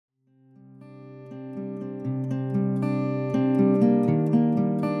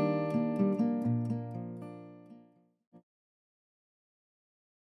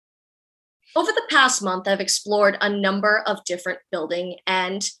past month, I've explored a number of different building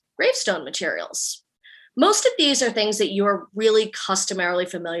and gravestone materials. Most of these are things that you are really customarily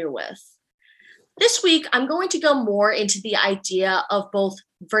familiar with. This week, I'm going to go more into the idea of both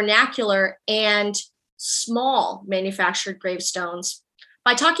vernacular and small manufactured gravestones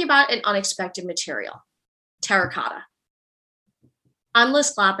by talking about an unexpected material, terracotta. I'm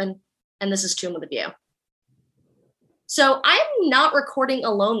Liz Clappin, and this is Tomb with a View. So I'm not recording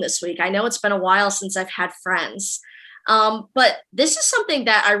alone this week. I know it's been a while since I've had friends, but this is something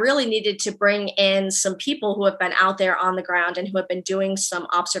that I really needed to bring in some people who have been out there on the ground and who have been doing some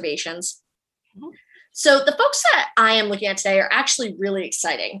observations. So the folks that I am looking at today are actually really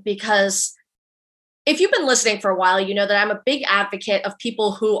exciting because if you've been listening for a while, you know that I'm a big advocate of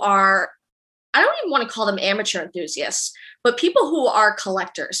people who are, I don't even want to call them amateur enthusiasts, but people who are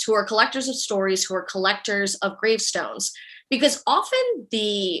collectors of stories, who are collectors of gravestones, because often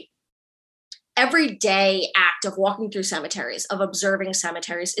the everyday act of walking through cemeteries, of observing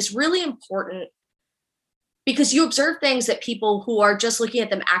cemeteries is really important because you observe things that people who are just looking at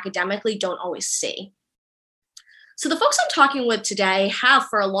them academically don't always see. So the folks I'm talking with today have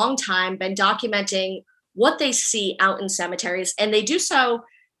for a long time been documenting what they see out in cemeteries, and they do so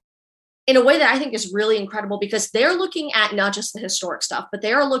in a way that I think is really incredible because they're looking at not just the historic stuff, but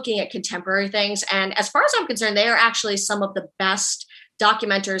they are looking at contemporary things. And as far as I'm concerned, they are actually some of the best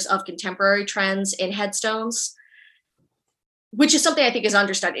documenters of contemporary trends in headstones, which is something I think is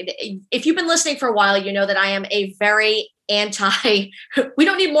understudied. If you've been listening for a while, you know that I am a very we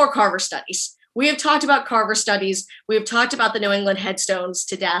don't need more carver studies. We have talked about carver studies. We have talked about the New England headstones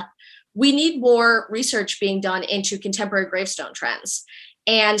to death. We need more research being done into contemporary gravestone trends.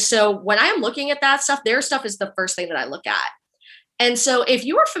 And so when I'm looking at that stuff, their stuff is the first thing that I look at. And so if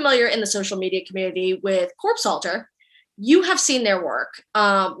you are familiar in the social media community with Corpse Altar, you have seen their work.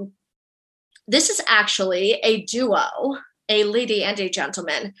 This is actually a duo, a lady and a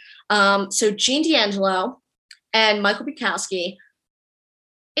gentleman. So Jean D'Angelo and Michael Bukowski.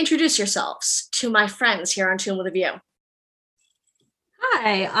 Introduce yourselves to my friends here on Tomb with a View.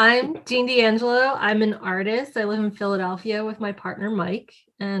 Hi, I'm Jean D'Angelo. I'm an artist. I live in Philadelphia with my partner, Mike,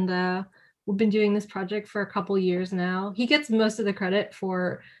 and we've been doing this project for a couple years now. He gets most of the credit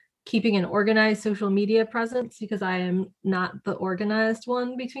for keeping an organized social media presence because I am not the organized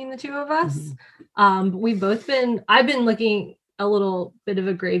one between the two of us. I've been looking a little bit of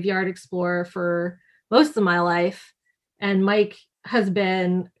a graveyard explorer for most of my life, and Mike has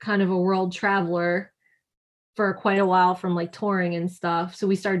been kind of a world traveler for quite a while from like touring and stuff. So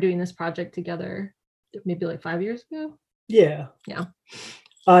we started doing this project together maybe like 5 years ago. Yeah.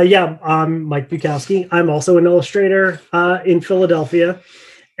 I'm Mike Bukowski. I'm also an illustrator in Philadelphia.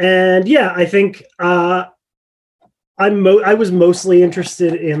 And yeah, I think I was mostly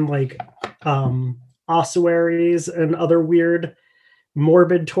interested in like ossuaries and other weird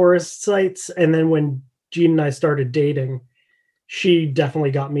morbid tourist sites. And then when Jean and I started dating, she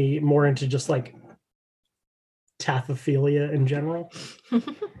definitely got me more into just like taphophilia in general.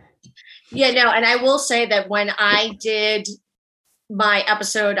 Yeah, no, and I will say that when I did my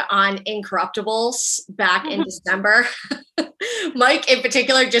episode on Incorruptibles back in December, Mike in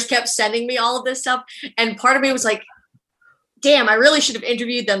particular just kept sending me all of this stuff. And part of me was like, damn, I really should have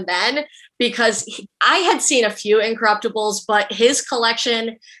interviewed them then because I had seen a few Incorruptibles, but his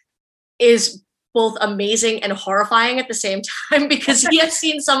collection is both amazing and horrifying at the same time because he has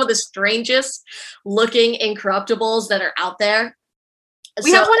seen some of the strangest looking Incorruptibles that are out there.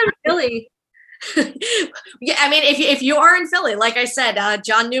 We have one in Philly. Yeah, I mean, if you are in Philly, like I said,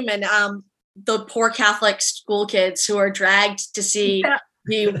 John Newman, the poor Catholic school kids who are dragged to see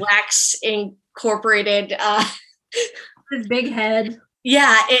the wax incorporated his big head.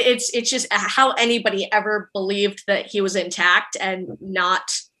 Yeah, it's just how anybody ever believed that he was intact and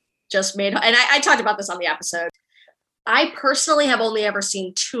not just made. And I talked about this on the episode. I personally have only ever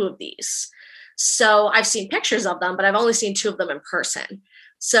seen 2 of these. So I've seen pictures of them, but I've only seen 2 of them in person.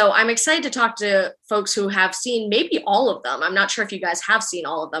 So I'm excited to talk to folks who have seen maybe all of them. I'm not sure if you guys have seen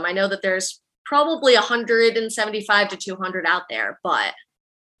all of them. I know that there's probably 175 to 200 out there, but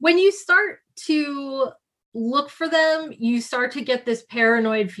when you start to look for them, you start to get this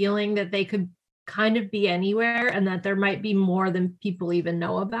paranoid feeling that they could kind of be anywhere and that there might be more than people even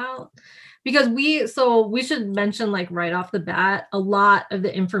know about. Because we should mention, like, right off the bat, a lot of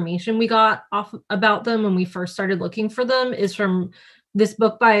the information we got off about them when we first started looking for them is from this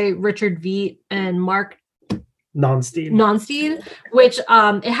book by Richard Veit and Mark Nonstein, which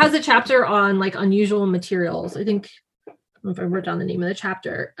it has a chapter on like unusual materials. I think, I don't know if I wrote down the name of the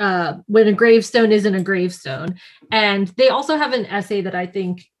chapter, when a gravestone isn't a gravestone. And they also have an essay that I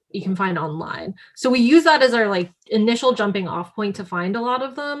think you can find online. So we use that as our like initial jumping off point to find a lot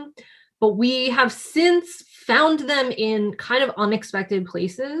of them. But we have since found them in kind of unexpected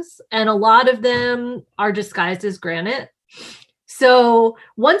places, and a lot of them are disguised as granite. So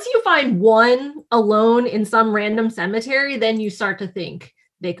once you find one alone in some random cemetery, then you start to think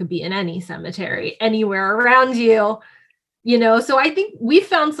they could be in any cemetery, anywhere around you, you know? So I think we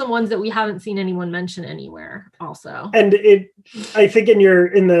found some ones that we haven't seen anyone mention anywhere also. And I think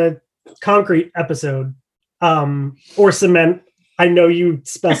in the concrete episode, or cement, I know you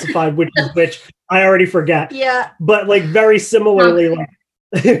specified which is which. I already forget. Yeah. But like very similarly, like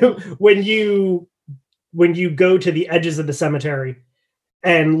when you go to the edges of the cemetery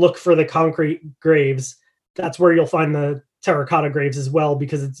and look for the concrete graves, that's where you'll find the terracotta graves as well,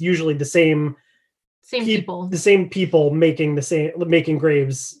 because it's usually the same people making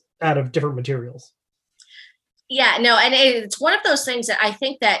graves out of different materials. Yeah, no, and it's one of those things that I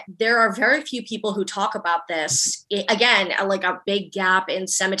think that there are very few people who talk about this. Again, like a big gap in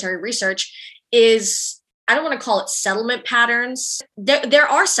cemetery research is, I don't want to call it settlement patterns. There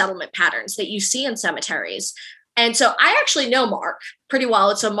are settlement patterns that you see in cemeteries. And so I actually know Mark pretty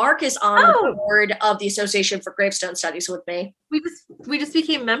well. So Mark is on the board of the Association for Gravestone Studies with me. We just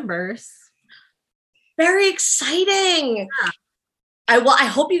became members. Very exciting. Yeah. I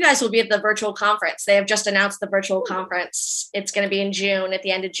hope you guys will be at the virtual conference. They have just announced the virtual conference. It's going to be in June, at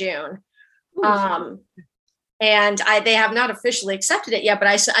the end of June. And they have not officially accepted it yet, but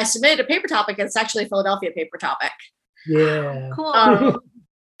I submitted a paper topic. And it's actually a Philadelphia paper topic. Yeah. Cool.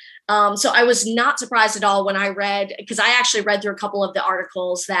 So I was not surprised at all when I read, because I actually read through a couple of the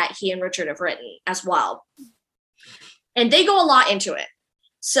articles that he and Richard have written as well. And they go a lot into it.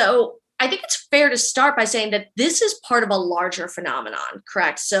 So I think it's fair to start by saying that this is part of a larger phenomenon,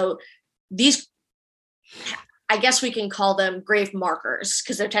 correct? So these, I guess we can call them grave markers,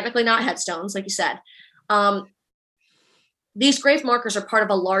 because they're technically not headstones, like you said. These grave markers are part of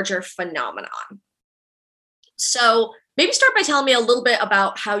a larger phenomenon. So maybe start by telling me a little bit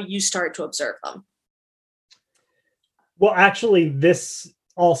about how you started to observe them. Well, actually, this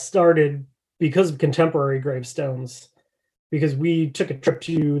all started because of contemporary gravestones, because we took a trip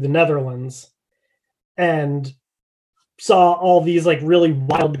to the Netherlands and saw all these like really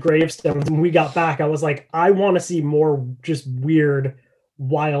wild gravestones. And when we got back, I was like, I want to see more just weird,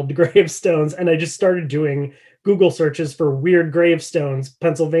 wild gravestones. And I just started doing Google searches for weird gravestones,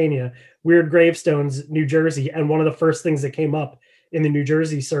 Pennsylvania, weird gravestones, New Jersey. And one of the first things that came up in the New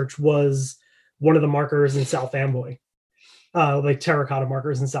Jersey search was one of the markers in South Amboy. Like terracotta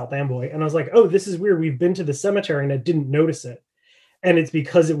markers in South Amboy. And I was like, oh, this is weird. We've been to the cemetery and I didn't notice it. And it's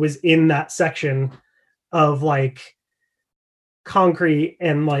because it was in that section of like concrete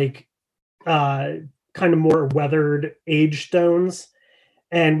and like kind of more weathered age stones.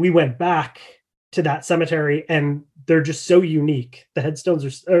 And we went back to that cemetery and they're just so unique. The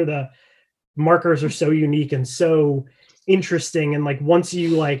headstones or the markers are so unique and so interesting. And like once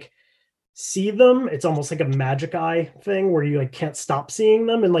you like see them, it's almost like a magic eye thing where you like can't stop seeing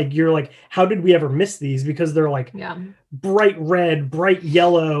them, and like you're like, how did we ever miss these? Because they're like bright red, bright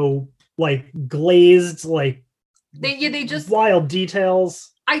yellow, like glazed, like they just wild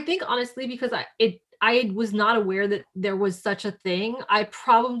details. I think honestly, because I was not aware that there was such a thing. I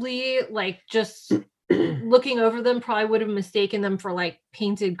probably like just looking over them probably would have mistaken them for like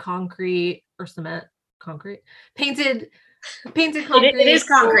painted concrete or cement concrete, painted concrete. It is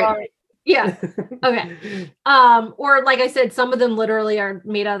concrete. Yeah. Okay. Or like I said, some of them literally are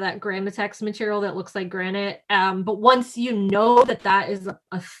made out of that Granitex material that looks like granite. But once you know that is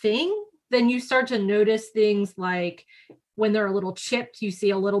a thing, then you start to notice things like when they're a little chipped, you see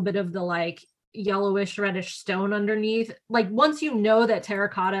a little bit of the like yellowish, reddish stone underneath. Like once you know that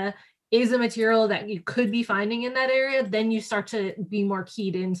terracotta is a material that you could be finding in that area, then you start to be more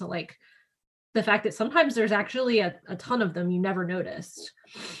keyed into like the fact that sometimes there's actually a ton of them you never noticed.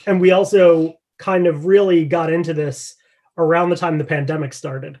 And we also kind of really got into this around the time the pandemic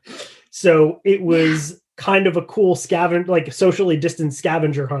started. So it was kind of a cool like socially distant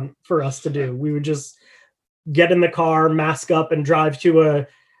scavenger hunt for us to do. We would just get in the car, mask up, and drive to a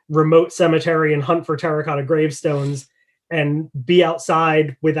remote cemetery and hunt for terracotta gravestones and be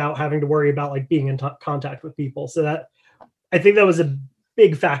outside without having to worry about like being in contact with people. So that, I think that was a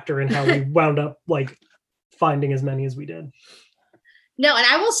big factor in how we wound up like finding as many as we did. No, and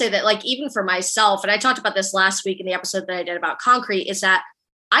I will say that like even for myself, and I talked about this last week in the episode that I did about concrete, is that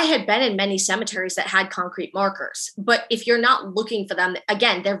I had been in many cemeteries that had concrete markers, but if you're not looking for them,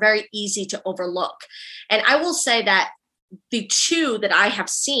 again, they're very easy to overlook. And I will say that the two that I have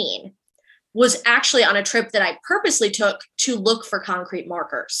seen was actually on a trip that I purposely took to look for concrete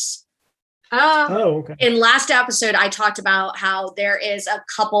markers. Okay. In last episode, I talked about how there is a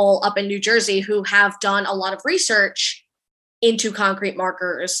couple up in New Jersey who have done a lot of research into concrete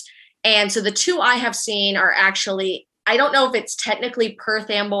markers. And so the two I have seen are actually, I don't know if it's technically Perth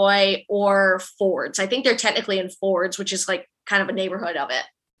Amboy or Fords. I think they're technically in Fords, which is like kind of a neighborhood of it.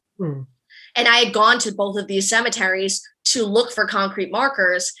 And I had gone to both of these cemeteries to look for concrete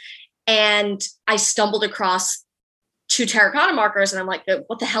markers, and I stumbled across 2 terracotta markers, and I'm like,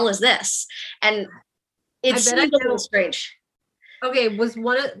 what the hell is this? And it seemed a little strange. Okay, was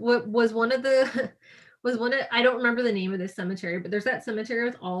one of I don't remember the name of this cemetery, but there's that cemetery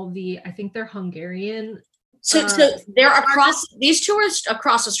with all the, I think they're Hungarian. So they're across, these 2 are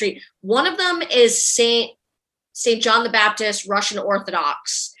across the street. One of them is Saint John the Baptist, Russian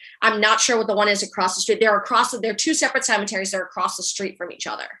Orthodox. I'm not sure what the one is across the street. They're 2 separate cemeteries. They're across the street from each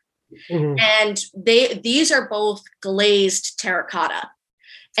other. And these are both glazed terracotta,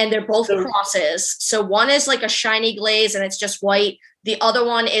 and they're both crosses. So one is like a shiny glaze and it's just white. The other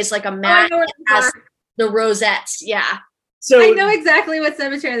one is like a matte that has the rosettes. Yeah. So I know exactly what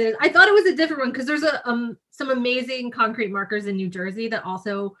cemetery that is. I thought it was a different one because there's some amazing concrete markers in New Jersey that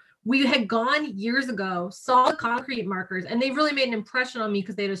also, we had gone years ago, saw the concrete markers, and they really made an impression on me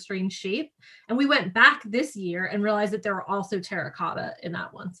because they had a strange shape. And we went back this year and realized that there were also terracotta in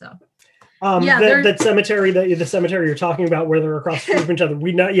that one. So, the cemetery the cemetery you're talking about, where they're across the street from each other.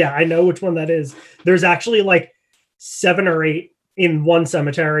 I know which one that is. There's actually like 7 or 8 in one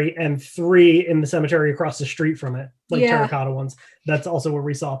cemetery and 3 in the cemetery across the street from it, like terracotta ones. That's also where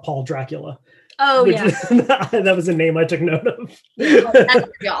we saw Paul Dracula. Oh, yeah. That was a name I took note of. That's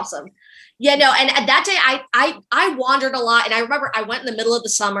pretty awesome. Yeah, no, and that day I wandered a lot, and I remember I went in the middle of the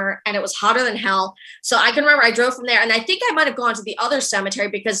summer and it was hotter than hell. So I can remember I drove from there, and I think I might have gone to the other cemetery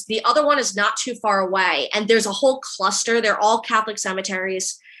because the other one is not too far away, and there's a whole cluster. They're all Catholic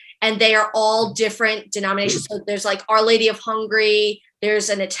cemeteries, and they are all different denominations. So there's like Our Lady of Hungary, there's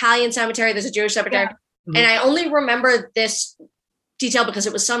an Italian cemetery, there's a Jewish cemetery. Yeah. And I only remember this detail because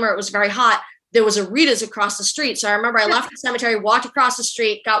it was summer, it was very hot. There was a Rita's across the street. So I remember I left the cemetery, walked across the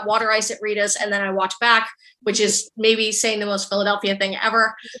street, got water ice at Rita's, and then I walked back, which is maybe saying the most Philadelphia thing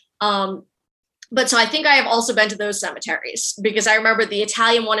ever. But so I think I have also been to those cemeteries because I remember the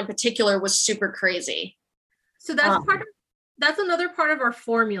Italian one in particular was super crazy. So that's another part of our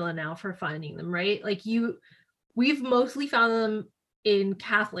formula now for finding them, right? Like we've mostly found them in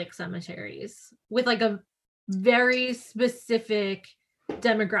Catholic cemeteries with like a very specific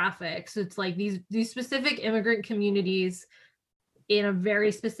demographics. It's like these specific immigrant communities in a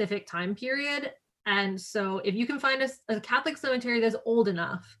very specific time period. And so if you can find a Catholic cemetery that's old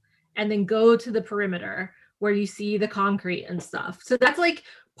enough and then go to the perimeter where you see the concrete and stuff. So that's like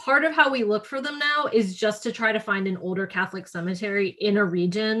part of how we look for them now, is just to try to find an older Catholic cemetery in a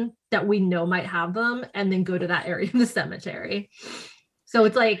region that we know might have them and then go to that area of the cemetery. So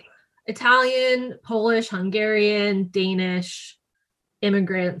it's like Italian, Polish, Hungarian, Danish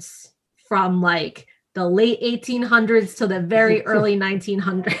immigrants from like the late 1800s to the very early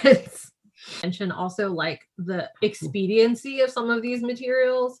 1900s. Mention also like the expediency of some of these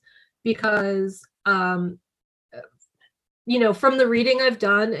materials because from the reading I've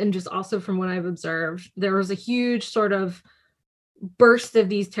done and just also from what I've observed, there was a huge sort of burst of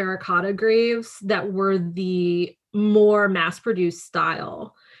these terracotta graves that were the more mass-produced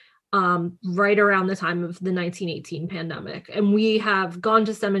style right around the time of the 1918 pandemic. And we have gone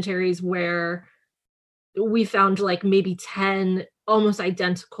to cemeteries where we found like maybe 10 almost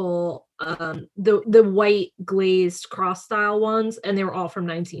identical the white glazed cross style ones, and they were all from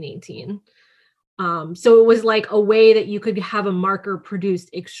 1918. So it was like a way that you could have a marker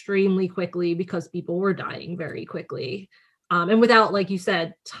produced extremely quickly because people were dying very quickly. And without, like you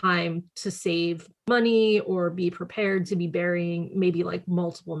said, time to save money or be prepared to be burying maybe like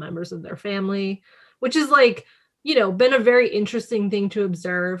multiple members of their family, which is like, been a very interesting thing to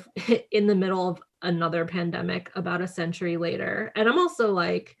observe in the middle of another pandemic about a century later. And I'm also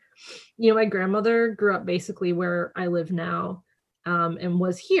like, my grandmother grew up basically where I live now, and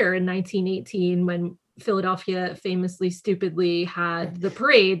was here in 1918 when Philadelphia famously, stupidly had the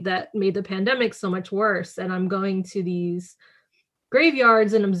parade that made the pandemic so much worse. And I'm going to these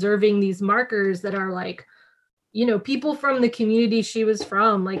graveyards and observing these markers that are like, people from the community she was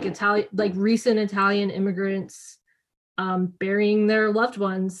from, like recent Italian immigrants, burying their loved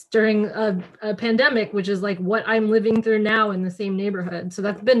ones during a pandemic, which is like what I'm living through now in the same neighborhood. So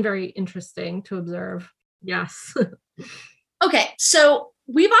that's been very interesting to observe. Yes. Okay, so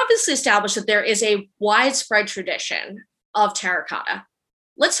we've obviously established that there is a widespread tradition of terracotta.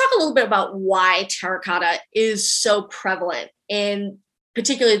 let's talk a little bit about why terracotta is so prevalent in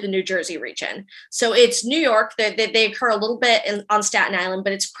particularly the New Jersey region. So it's New York, they occur a little bit on Staten Island,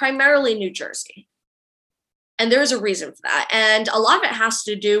 but it's primarily New Jersey. And there's a reason for that. And a lot of it has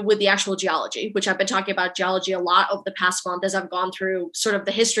to do with the actual geology, which I've been talking about geology a lot over the past month as I've gone through sort of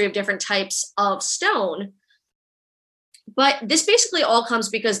the history of different types of stone. But this basically all comes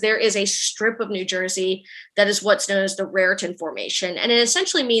because there is a strip of New Jersey that is what's known as the Raritan Formation. And it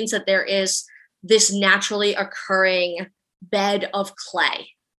essentially means that there is this naturally occurring bed of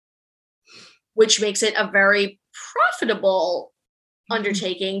clay, which makes it a very profitable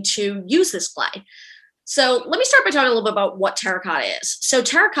undertaking to use this clay. So let me start by talking a little bit about what terracotta is. So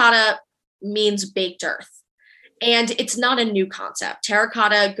terracotta means baked earth, and it's not a new concept.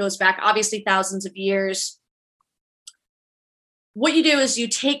 Terracotta goes back obviously thousands of years. What you do is you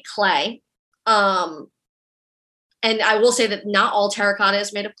take clay, and I will say that not all terracotta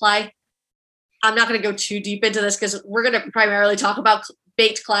is made of clay. I'm not going to go too deep into this because we're going to primarily talk about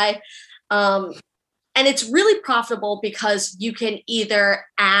baked clay. And it's really profitable because you can either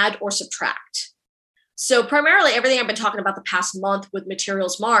add or subtract. So primarily everything I've been talking about the past month with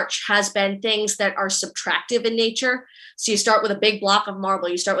Materials March has been things that are subtractive in nature. So you start with a big block of marble,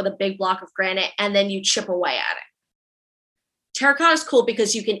 you start with a big block of granite, and then you chip away at it. Terracotta is cool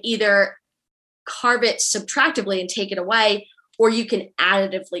because you can either carve it subtractively and take it away, or you can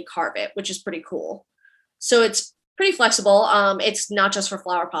additively carve it, which is pretty cool. So it's pretty flexible. It's not just for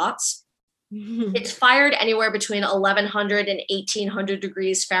flower pots. It's fired anywhere between 1100 and 1800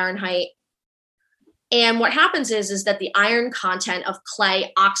 degrees Fahrenheit. And what happens is that the iron content of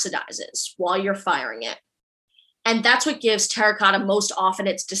clay oxidizes while you're firing it. And that's what gives terracotta most often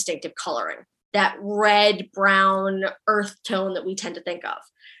its distinctive coloring, that red, brown, earth tone that we tend to think of,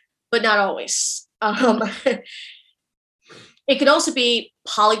 but not always. It could also be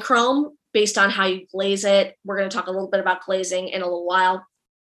polychrome based on how you glaze it. We're going to talk a little bit about glazing in a little while.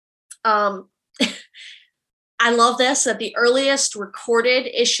 I love this, that the earliest recorded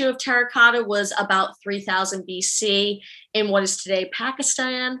issue of terracotta was about 3000 BC in what is today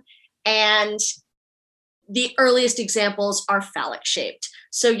Pakistan. And the earliest examples are phallic shaped.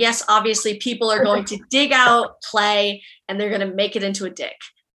 So yes, obviously people are going to dig out clay and they're going to make it into a dick.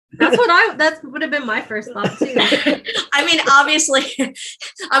 That would have been my first thought too. I mean, obviously,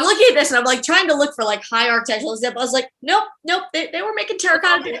 I'm looking at this and I'm like trying to look for like high architectural examples. I was like, nope, they were making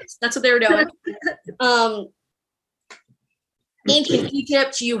terracotta dicks. That's what they were doing. Ancient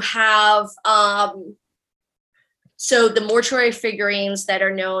Egypt, you have so the mortuary figurines that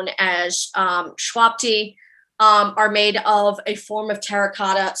are known as shwapti are made of a form of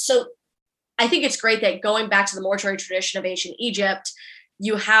terracotta. So I think it's great that going back to the mortuary tradition of ancient Egypt,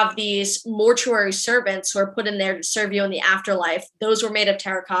 you have these mortuary servants who are put in there to serve you in the afterlife. Those were made of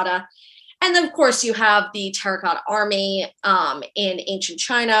terracotta. And then, of course, you have the terracotta army in ancient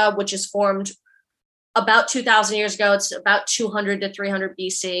China, which is formed about 2,000 years ago. It's about 200 to 300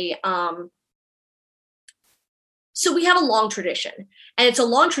 BC. So we have a long tradition. And it's a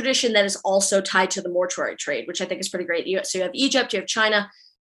long tradition that is also tied to the mortuary trade, which I think is pretty great. So you have Egypt, you have China.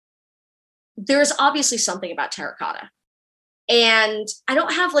 There's obviously something about terracotta. And I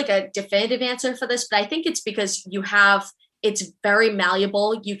don't have like a definitive answer for this, but I think it's because it's very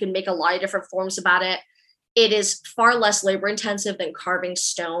malleable. You can make a lot of different forms about it. It is far less labor intensive than carving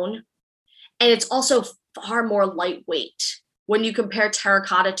stone. And it's also far more lightweight. When you compare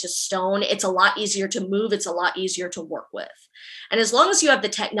terracotta to stone, it's a lot easier to move. It's a lot easier to work with. And as long as you have the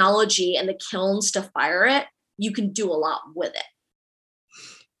technology and the kilns to fire it, you can do a lot with it.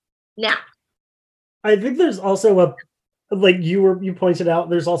 Now, I think there's also like you pointed out,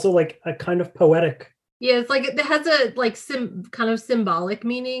 there's also like a kind of poetic. Yeah, it's like it has a like kind of symbolic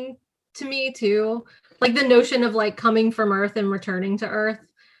meaning to me too. Like the notion of like coming from Earth and returning to Earth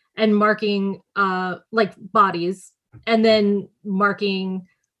and marking like bodies and then marking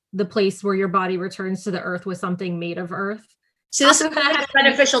the place where your body returns to the Earth with something made of Earth. So this is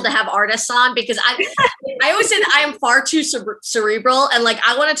beneficial to have artists on because I always say that I am far too cerebral and like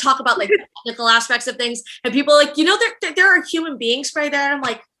I want to talk about like the technical aspects of things and people are like, there are human beings right there. And I'm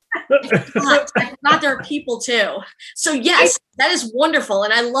like, I forgot there are people too. So yes, that is wonderful.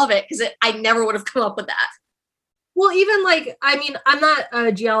 And I love it because I never would have come up with that. Well, even like, I mean, I'm not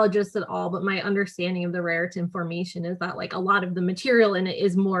a geologist at all, but my understanding of the Raritan Formation is that like a lot of the material in it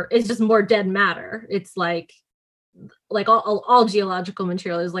is just more dead matter. It's like all geological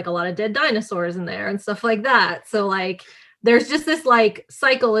material is like a lot of dead dinosaurs in there and stuff like that. So like there's just this like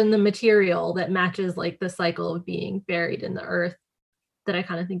cycle in the material that matches like the cycle of being buried in the earth that I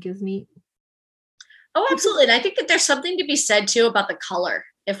kind of think is neat. Oh, absolutely. And I think that there's something to be said too about the color.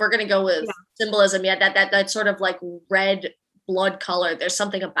 If we're going to go with symbolism, that sort of like red blood color, there's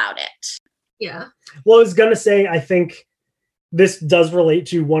something about it. Yeah. Well, I was going to say, I think this does relate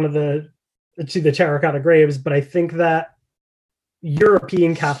to the terracotta graves, but I think that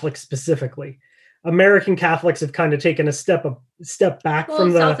European Catholics specifically, American Catholics have kind of taken a step back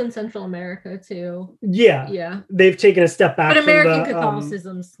from South and Central America too. Yeah. They've taken a step back. But American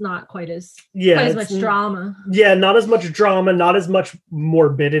Catholicism's not quite as much drama. Yeah, not as much drama, not as much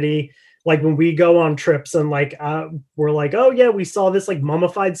morbidity. Like when we go on trips and like we're like, oh yeah, we saw this like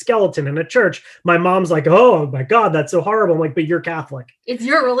mummified skeleton in a church. My mom's like, oh my God, that's so horrible. I'm like, but you're Catholic. It's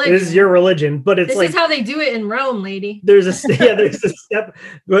your religion. It is your religion. But it's this is how they do it in Rome, lady. There's a step,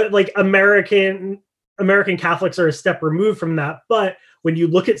 but like American Catholics are a step removed from that. But when you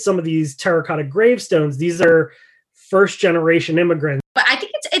look at some of these terracotta gravestones, these are first generation immigrants. But I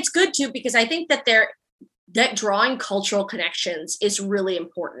think it's good too, because I think that drawing cultural connections is really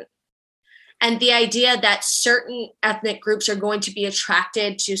important. And the idea that certain ethnic groups are going to be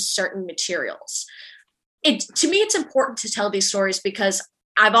attracted to certain materials. To me, it's important to tell these stories because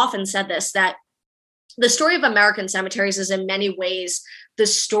I've often said this, that the story of American cemeteries is in many ways the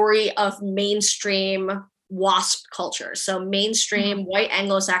story of mainstream WASP culture. So mainstream white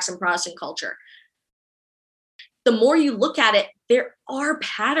Anglo-Saxon Protestant culture. The more you look at it, there are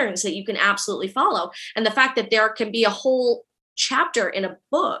patterns that you can absolutely follow. And the fact that there can be a whole chapter in a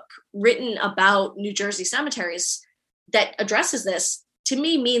book written about New Jersey cemeteries that addresses this, to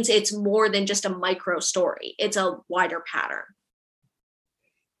me, means it's more than just a micro story. It's a wider pattern.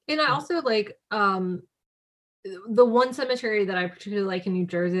 And I also like the one cemetery that I particularly like in New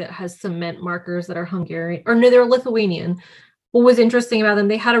Jersey that has cement markers that are Hungarian, or no, they're Lithuanian. What was interesting about them,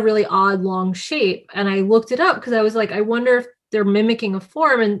 they had a really odd long shape. And I looked it up because I was like, I wonder if they're mimicking a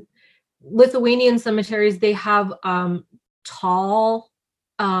form. And Lithuanian cemeteries, they have tall,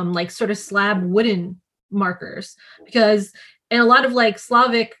 like sort of slab wooden markers, because in a lot of like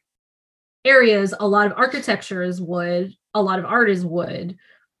Slavic areas, a lot of architecture is wood, a lot of art is wood.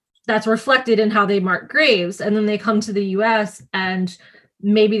 That's reflected in how they mark graves. And then they come to the US and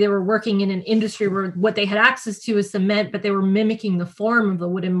maybe they were working in an industry where what they had access to is cement, but they were mimicking the form of the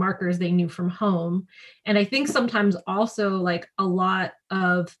wooden markers they knew from home. And I think sometimes also like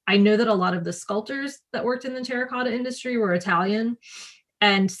I know that a lot of the sculptors that worked in the terracotta industry were Italian,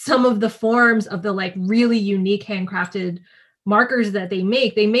 and some of the forms of the like really unique handcrafted markers that they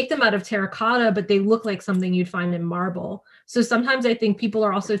make them out of terracotta, but they look like something you'd find in marble. So sometimes I think people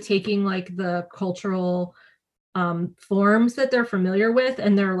are also taking like the cultural forms that they're familiar with,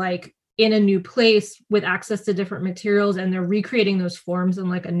 and they're like in a new place with access to different materials, and they're recreating those forms in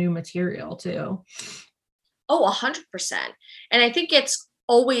like a new material too. Oh, 100%. And I think it's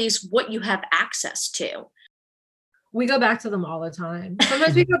always what you have access to. We go back to them all the time.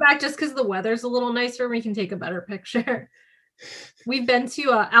 Sometimes we go back just because the weather's a little nicer and we can take a better picture. We've been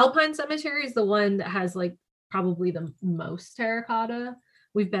to Alpine Cemetery is the one that has like probably the most terracotta.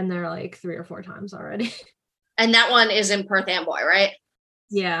 We've been there like 3 or 4 times already. And that one is in Perth Amboy, right?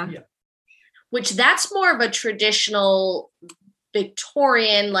 Yeah. Which that's more of a traditional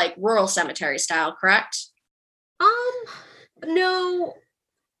Victorian, like rural cemetery style, correct? No,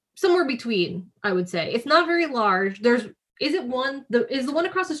 somewhere between, I would say. It's not very large. Is the one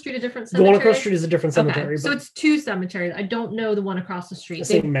across the street a different cemetery? The one across the street is a different cemetery. Okay. So it's 2 cemeteries. I don't know the one across the street.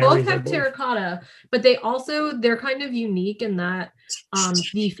 They both have terracotta, but they're kind of unique in that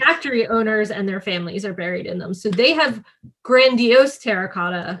the factory owners and their families are buried in them. So they have grandiose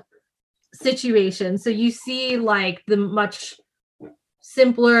terracotta situations. So you see like the much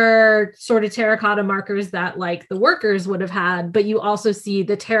simpler sort of terracotta markers that like the workers would have had, but you also see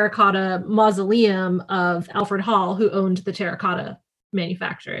the terracotta mausoleum of Alfred Hall, who owned the terracotta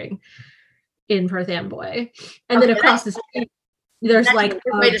manufacturing in Perth Amboy. And then across the street, there's like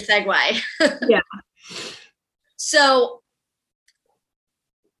a way to segue. Yeah. So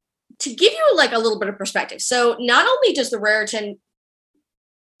to give you like a little bit of perspective, so not only does the Raritan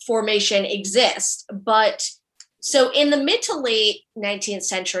formation exist, but so in the mid to late 19th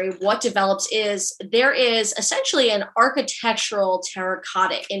century, what develops is there is essentially an architectural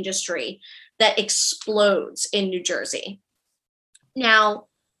terracotta industry that explodes in New Jersey. Now,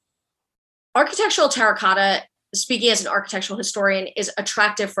 architectural terracotta, speaking as an architectural historian, is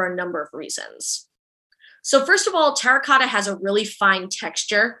attractive for a number of reasons. So first of all, terracotta has a really fine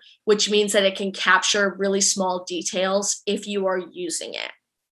texture, which means that it can capture really small details if you are using it.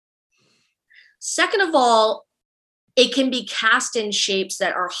 Second of all, it can be cast in shapes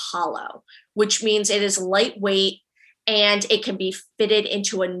that are hollow, which means it is lightweight and it can be fitted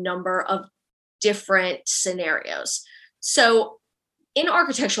into a number of different scenarios. So in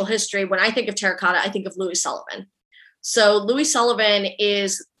architectural history, when I think of terracotta, I think of Louis Sullivan. So Louis Sullivan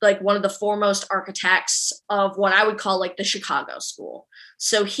is like one of the foremost architects of what I would call like the Chicago school.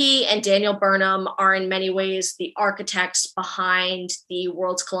 So he and Daniel Burnham are in many ways the architects behind the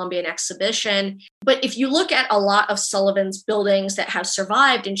World's Columbian Exhibition. But if you look at a lot of Sullivan's buildings that have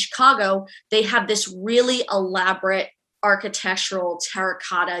survived in Chicago, they have this really elaborate architectural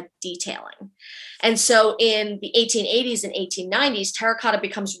terracotta detailing. And so in the 1880s and 1890s, terracotta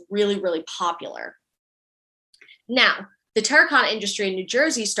becomes really, really popular. Now, the terracotta industry in New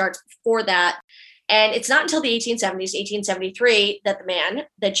Jersey starts before that, and it's not until the 1870s, 1873, that the man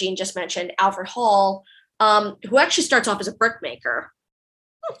that Jean just mentioned, Alfred Hall, who actually starts off as a brickmaker,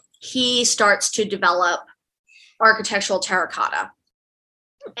 he starts to develop architectural terracotta.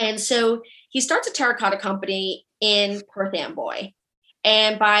 And so he starts a terracotta company in Perth Amboy.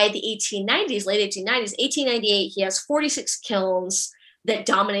 And by the 1890s, late 1890s, 1898, he has 46 kilns that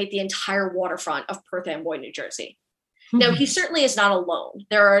dominate the entire waterfront of Perth Amboy, New Jersey. Now, he certainly is not alone.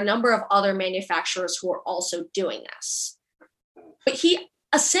 There are a number of other manufacturers who are also doing this. But he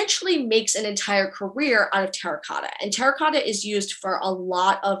essentially makes an entire career out of terracotta. And terracotta is used for a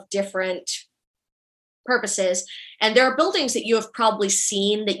lot of different purposes. And there are buildings that you have probably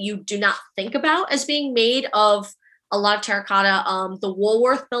seen that you do not think about as being made of a lot of terracotta. The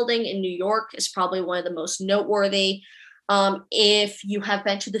Woolworth building in New York is probably one of the most noteworthy. If you have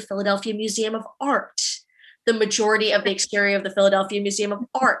been to the Philadelphia Museum of Art, the majority of the exterior of the Philadelphia Museum of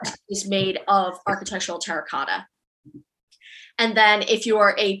Art is made of architectural terracotta. And then if you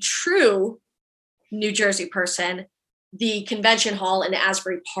are a true New Jersey person, the Convention Hall in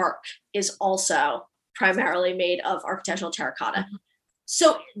Asbury Park is also primarily made of architectural terracotta.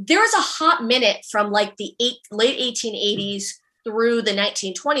 So there was a hot minute from like the late 1880s through the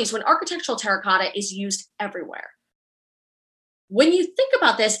 1920s when architectural terracotta is used everywhere. When you think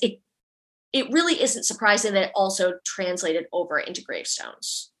about this, it really isn't surprising that it also translated over into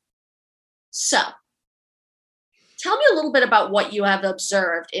gravestones. So tell me a little bit about what you have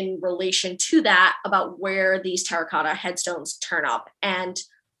observed in relation to that, about where these terracotta headstones turn up and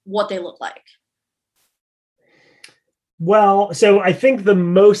what they look like. Well, so I think the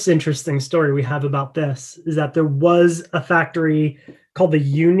most interesting story we have about this is that there was a factory called the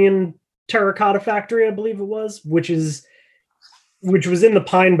Union Terracotta Factory, I believe it was, which was in the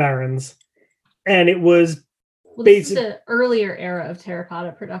Pine Barrens. And it was this is the earlier era of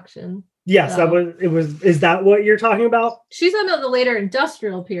terracotta production. Yes, so. Is that what you're talking about? She's talking about the later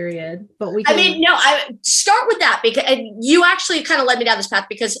industrial period, but I start with that because you actually kind of led me down this path,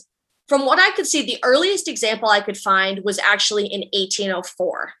 because from what I could see, the earliest example I could find was actually in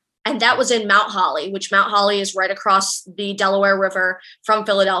 1804. And that was in Mount Holly, which Mount Holly is right across the Delaware River from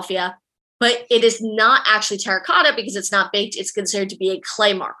Philadelphia. But it is not actually terracotta because it's not baked. It's considered to be a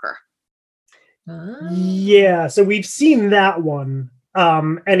clay marker. Yeah, so we've seen that one,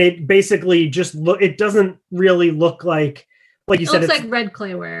 and it basically just it doesn't really look like you said. It looks like red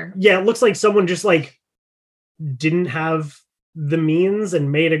clayware. Yeah, it looks like someone just like didn't have the means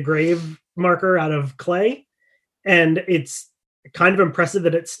and made a grave marker out of clay, and it's kind of impressive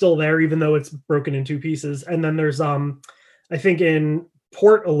that it's still there even though it's broken in two pieces. And then there's I think in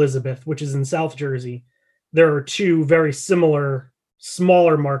Port Elizabeth, which is in South Jersey, there are two very similar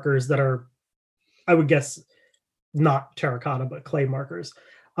smaller markers that are, I would guess, not terracotta, but clay markers.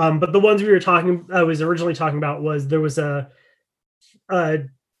 But the ones I was originally talking about was there was the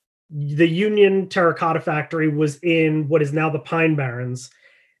Union Terracotta Factory was in what is now the Pine Barrens,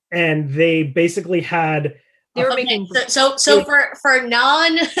 and they basically had. They were making so for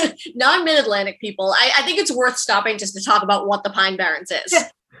non-Mid-Atlantic people, I think it's worth stopping just to talk about what the Pine Barrens is.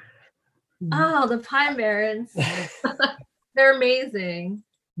 Oh, the Pine Barrens. They're amazing.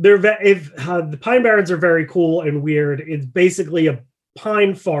 The Pine Barrens are very cool and weird. It's basically a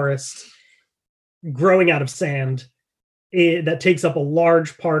pine forest growing out of sand that takes up a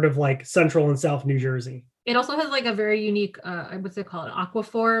large part of like central and south New Jersey. It also has like a very unique, what's it called,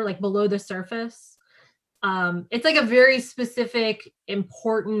 aquifer, like below the surface. It's like a very specific,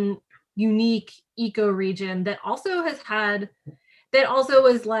 important, unique ecoregion that also is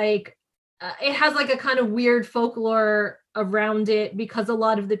like, it has like a kind of weird folklore around it because a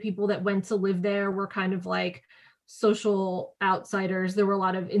lot of the people that went to live there were kind of like social outsiders. There were a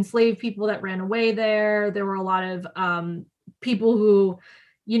lot of enslaved people that ran away there. There were a lot of people who,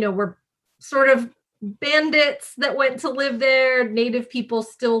 were sort of bandits that went to live there. Native people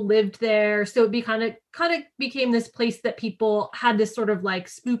still lived there. So it kind of became this place that people had this sort of like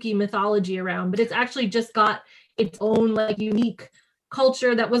spooky mythology around, but it's actually just got its own like unique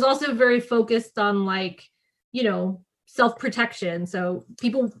culture that was also very focused on like, you know, self-protection. So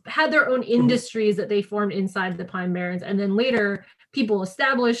people had their own industries that they formed inside the Pine Barrens. And then later people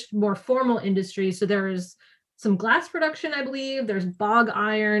established more formal industries. So there's some glass production, I believe, there's bog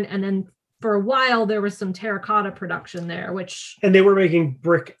iron, and then for a while there was some terracotta production there, and they were making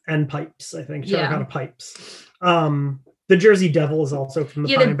brick and pipes, I think, terracotta pipes. The Jersey Devil is also from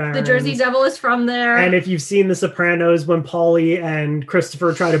the Pine Barrens. The Jersey Devil is from there. And if you've seen The Sopranos, when Paulie and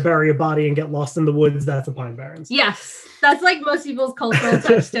Christopher try to bury a body and get lost in the woods, that's the Pine Barrens. Yes, that's like most people's cultural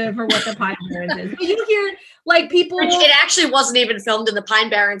touchstone for what the Pine Barrens is. But you hear like people. It actually wasn't even filmed in the Pine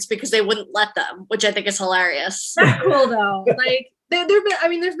Barrens because they wouldn't let them, which I think is hilarious. That's cool though. Like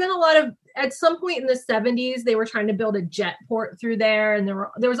there's been a lot of, at some point in the 70s, they were trying to build a jet port through there, and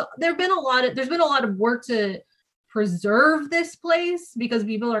there's been a lot of work to preserve this place because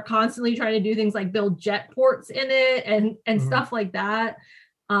people are constantly trying to do things like build jet ports in it and stuff like that.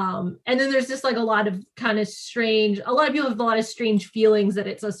 And then there's just like a lot of people have a lot of strange feelings that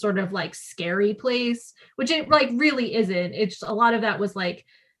it's a sort of like scary place, which it like really isn't. It's a lot of that was like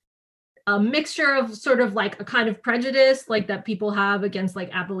a mixture of sort of like a kind of prejudice like that people have against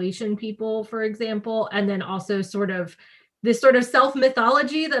like Appalachian people, for example, and then also sort of this sort of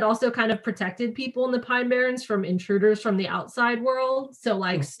self-mythology that also kind of protected people in the Pine Barrens from intruders from the outside world. So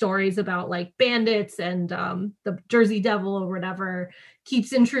like stories about like bandits and the Jersey Devil or whatever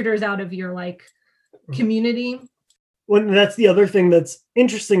keeps intruders out of your like community. Well, that's the other thing that's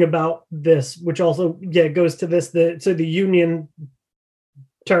interesting about this, which also goes to this. So the Union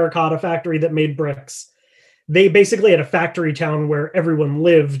terracotta factory that made bricks, they basically had a factory town where everyone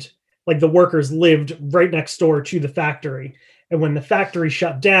lived. Like the workers lived right next door to the factory. And when the factory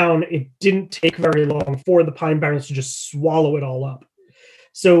shut down, it didn't take very long for the Pine Barrens to just swallow it all up.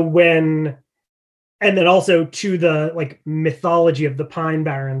 And then also to the like mythology of the Pine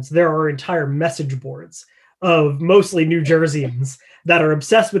Barrens, there are entire message boards of mostly New Jerseyans that are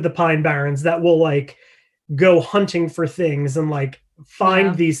obsessed with the Pine Barrens that will like go hunting for things and like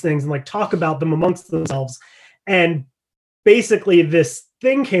find these things and like talk about them amongst themselves. And basically this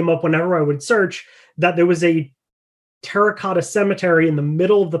thing came up whenever I would search that there was a terracotta cemetery in the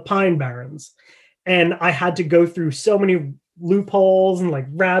middle of the Pine Barrens. And I had to go through so many loopholes and like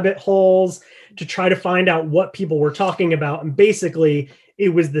rabbit holes to try to find out what people were talking about. And basically it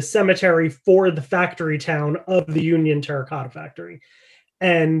was the cemetery for the factory town of the Union Terracotta Factory.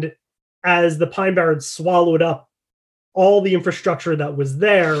 And as the Pine Barrens swallowed up all the infrastructure that was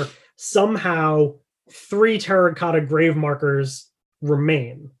there, somehow 3 terracotta grave markers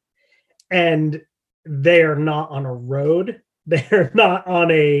remain, and they're not on a road. They're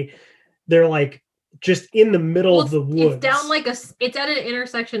like just in the middle of the woods. It's down like it's at an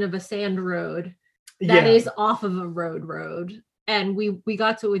intersection of a sand road that is off of a road. And we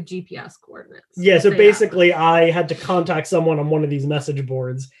got to with GPS coordinates. Yeah. So basically I had to contact someone on one of these message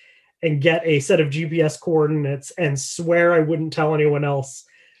boards and get a set of GPS coordinates and swear I wouldn't tell anyone else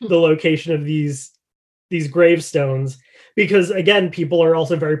the location of these gravestones, because again, people are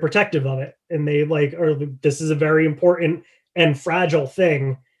also very protective of it, and they this is a very important and fragile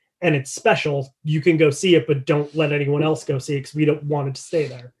thing, and it's special. You can go see it, but don't let anyone else go see it because we don't want it to stay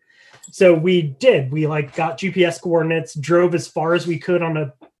there. So we got GPS coordinates, drove as far as we could on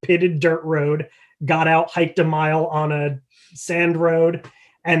a pitted dirt road, got out, hiked a mile on a sand road,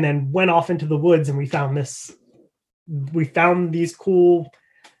 and then went off into the woods, and we found these cool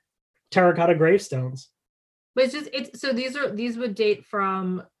terracotta gravestones. But so these would date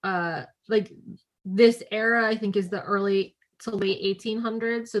from like this era, I think, is the early to late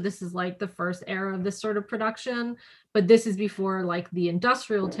 1800s. So this is like the first era of this sort of production, but this is before like the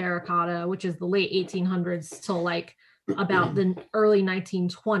industrial terracotta, which is the late 1800s till like about the early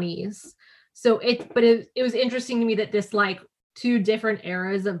 1920s. So it was interesting to me that this like 2 different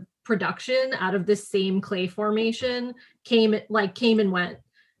eras of production out of this same clay formation came and went.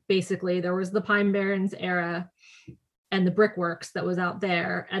 Basically, there was the Pine Barrens era and the brickworks that was out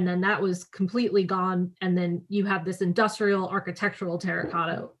there, and then that was completely gone. And then you have this industrial architectural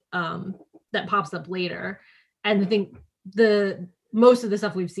terracotta that pops up later. And I think most of the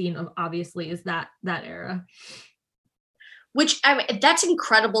stuff we've seen obviously is that era. Which that's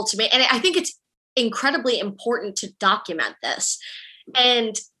incredible to me, and I think it's incredibly important to document this.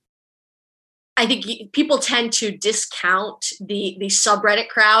 And I think people tend to discount the subreddit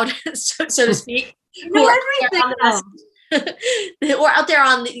crowd, so to speak, who are out there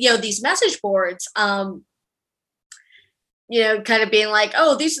on these message boards. kind of being like,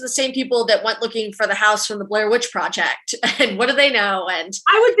 oh, these are the same people that went looking for the house from the Blair Witch Project. And what do they know? And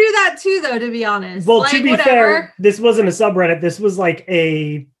I would do that too, though, to be honest. Well, to be fair, this wasn't a subreddit. This was like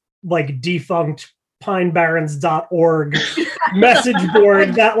a defunct pinebarrens.org message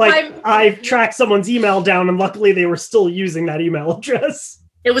board that I've tracked someone's email down, and luckily they were still using that email address.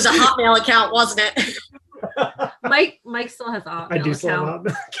 It was a Hotmail account, wasn't it? Mike still has a Hotmail account. I do still have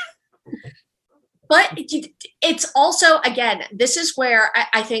that. But it's also, again, this is where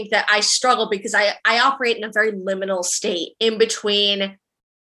I think that I struggle, because I operate in a very liminal state in between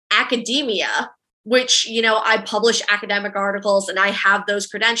academia, which, I publish academic articles and I have those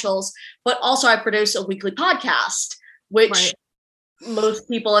credentials, but also I produce a weekly podcast, which most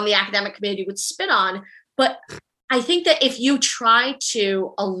people in the academic community would spit on. But I think that if you try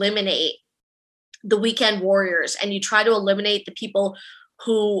to eliminate the weekend warriors and you try to eliminate the people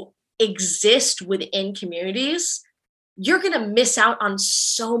who exist within communities, you're going to miss out on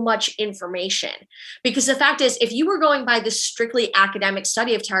so much information. Because the fact is, if you were going by this strictly academic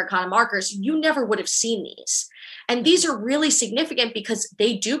study of terracotta markers, you never would have seen these. And these are really significant because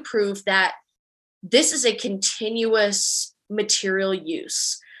they do prove that this is a continuous material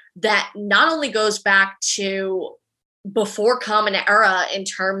use that not only goes back to before Common Era in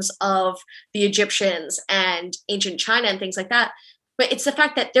terms of the Egyptians and ancient China and things like that, but it's the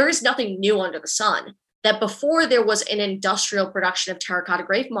fact that there is nothing new under the sun. That before there was an industrial production of terracotta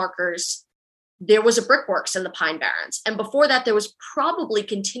grave markers, there was a brickworks in the Pine Barrens. And before that, there was probably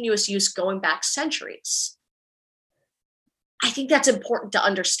continuous use going back centuries. I think that's important to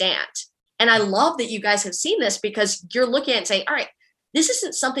understand. And I love that you guys have seen this, because you're looking at it and saying, all right, this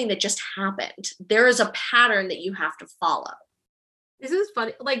isn't something that just happened. There is a pattern that you have to follow. This is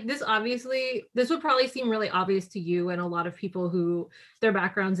funny. Like, this would probably seem really obvious to you and a lot of people who their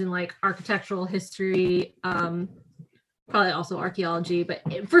backgrounds in like architectural history, probably also archaeology, but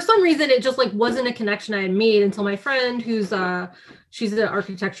for some reason it just like wasn't a connection I had made until my friend, who's she's an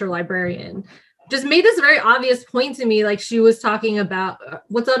architecture librarian, just made this very obvious point to me. Like, she was talking about,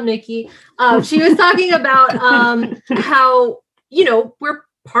 what's up, Nikki? She was talking about how, we're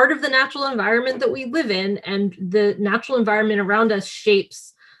part of the natural environment that we live in, and the natural environment around us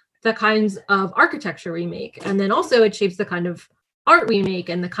shapes the kinds of architecture we make. And then also it shapes the kind of art we make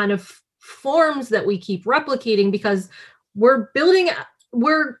and the kind of forms that we keep replicating, because we're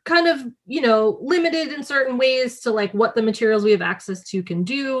kind of, limited in certain ways to like what the materials we have access to can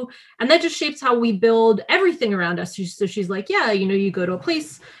do. And that just shapes how we build everything around us. So she's like, yeah, you go to a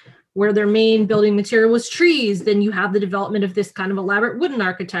place where their main building material was trees, then you have the development of this kind of elaborate wooden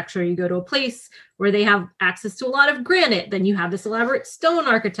architecture. You go to a place where they have access to a lot of granite, then you have this elaborate stone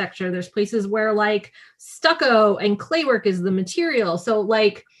architecture. There's places where like stucco and claywork is the material. So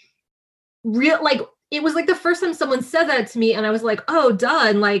like it was like the first time someone said that to me, and I was like, oh,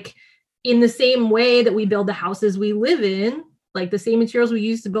 done. Like, in the same way that we build the houses we live in, like the same materials we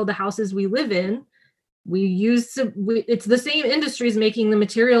use to build the houses we live in, it's the same industries making the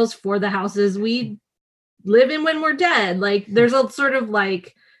materials for the houses we live in when we're dead. Like, there's a sort of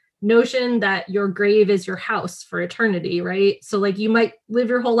like notion that your grave is your house for eternity, right? So like, you might live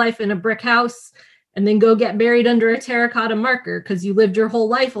your whole life in a brick house and then go get buried under a terracotta marker because you lived your whole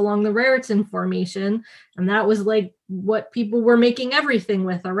life along the Raritan Formation, and that was like what people were making everything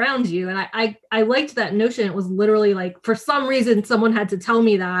with around you. And I liked that notion. It was literally like, for some reason, someone had to tell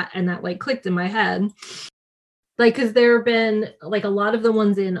me that, and that like clicked in my head. Like, because there have been like a lot of the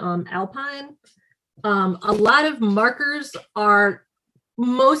ones in Alpine, a lot of markers are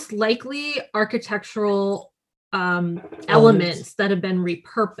most likely architectural elements that have been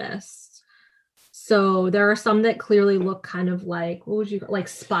repurposed. So there are some that clearly look kind of like, what would you like,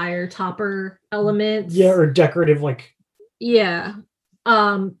 spire topper elements? Yeah, or decorative, like. Yeah.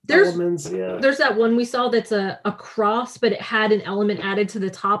 There's elements, yeah. There's that one we saw that's a cross, but it had an element added to the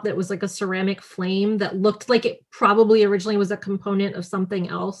top that was like a ceramic flame that looked like it probably originally was a component of something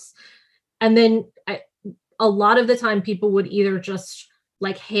else. And then a lot of the time people would either just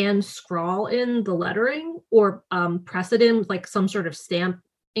like hand scrawl in the lettering or press it in with like some sort of stamping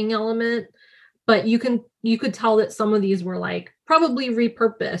element. But you could tell that some of these were like probably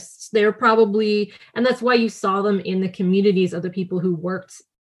repurposed. They're probably, and that's why you saw them in the communities of the people who worked.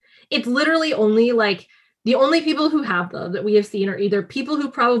 It's literally only like the only people who have them that we have seen are either people who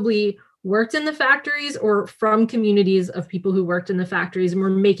probably worked in the factories or from communities of people who worked in the factories and were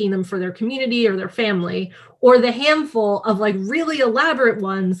making them for their community or their family, or the handful of like really elaborate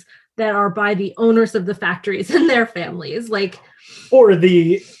ones that are by the owners of the factories and their families. Like, or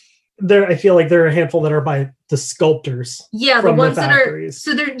I feel like there are a handful that are by the sculptors. Yeah, the ones that are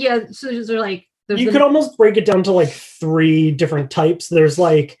so they're like You could almost break it down to like 3 different types. There's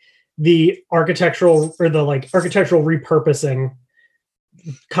like the architectural repurposing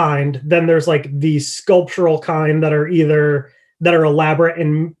kind. Then there's like the sculptural kind that are elaborate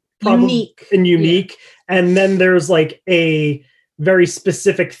and unique. Yeah. And then there's like a very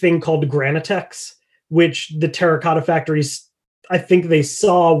specific thing called Granitex, which the terracotta factories, I think they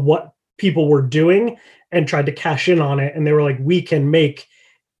saw what people were doing and tried to cash in on it. And they were like, we can make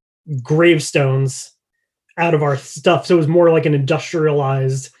gravestones out of our stuff. So it was more like an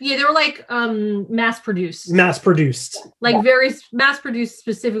industrialized. Yeah, they were like mass produced. Like very mass produced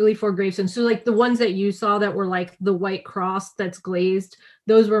specifically for gravestones. So like the ones that you saw that were like the white cross that's glazed,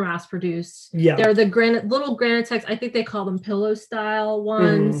 those were mass produced. Yeah. They're the little Granitex, I think they call them pillow style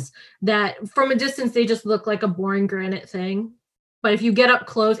ones that from a distance they just look like a boring granite thing. But if you get up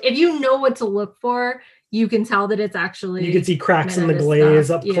close, if you know what to look for, you can tell that it's actually. You can see cracks in the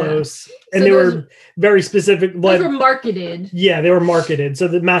glaze up close. And so they were very specific. Those were marketed. Yeah, they were marketed. So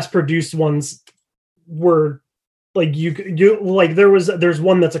the mass produced ones were like you like there's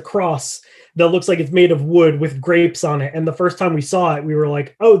one that's a cross that looks like it's made of wood with grapes on it. And the first time we saw it, we were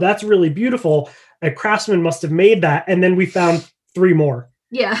like, oh, that's really beautiful. A craftsman must have made that. And then we found 3 more.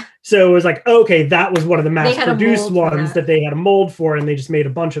 Yeah. So it was like, okay, that was one of the mass produced ones that they had a mold for, and they just made a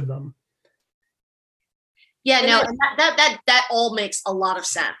bunch of them. Yeah, no, and that all makes a lot of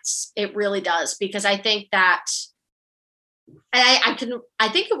sense. It really does, because I think that, and I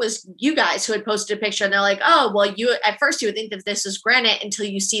think it was you guys who had posted a picture, and they're like, oh, well, at first you would think that this is granite until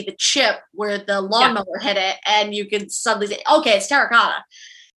you see the chip where the lawnmower hit it, and you can suddenly say, okay, it's terracotta.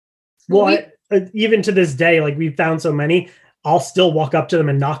 Well, even to this day, like we've found so many, I'll still walk up to them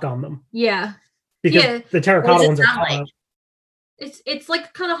and knock on them. Yeah. Because the terracotta ones are hollow. It's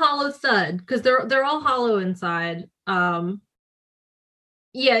like kind of hollow stud because they're all hollow inside. Yeah,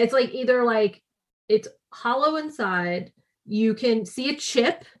 it's like either like it's hollow inside, you can see a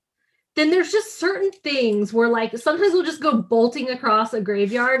chip. Then there's just certain things where like sometimes we'll just go bolting across a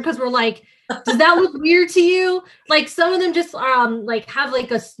graveyard because we're like, does that look weird to you? Like some of them just like have like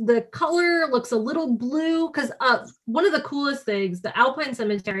the color looks a little blue because one of the coolest things, the Alpine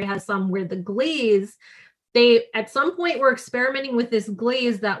Cemetery has some where the glaze, they at some point were experimenting with this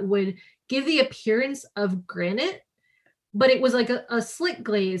glaze that would give the appearance of granite, but it was like a slick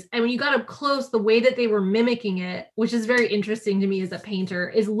glaze. And when you got up close, the way that they were mimicking it, which is very interesting to me as a painter,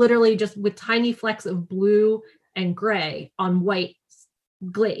 is literally just with tiny flecks of blue and gray on white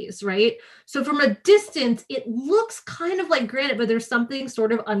glaze, right? So from a distance, it looks kind of like granite, but there's something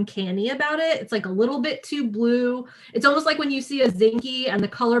sort of uncanny about it. It's like a little bit too blue. It's almost like when you see a Zinke and the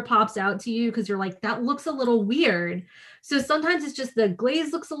color pops out to you because you're like, that looks a little weird. So sometimes it's just the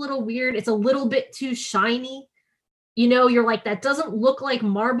glaze looks a little weird. It's a little bit too shiny. You know, you're like, that doesn't look like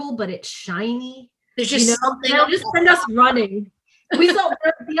marble, but it's shiny. There's just something. They'll just send us running. We saw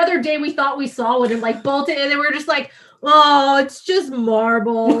the other day, we thought we saw one and like bolted, and then we were just like, oh, it's just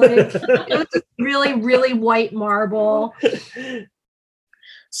marble. It was just really, really white marble.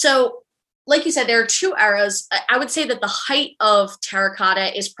 So, like you said, there are 2 eras. I would say that the height of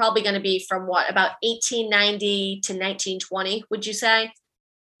terracotta is probably going to be from about 1890 to 1920, would you say?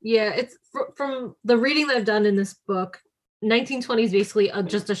 Yeah, it's from the reading that I've done in this book. 1920 is basically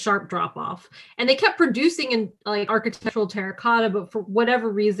just a sharp drop off, and they kept producing in like architectural terracotta, but for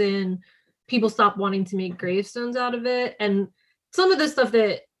whatever reason, people stopped wanting to make gravestones out of it. And some of the stuff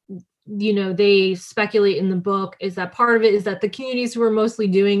that they speculate in the book is that part of it is that the communities who were mostly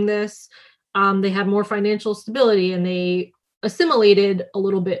doing this, they had more financial stability and they assimilated a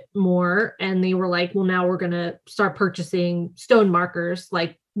little bit more, and they were like, well, now we're going to start purchasing stone markers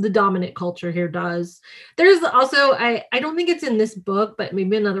like the dominant culture here does. There's also, I don't think it's in this book, but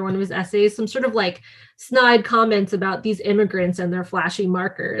maybe another one of his essays, some sort of like snide comments about these immigrants and their flashy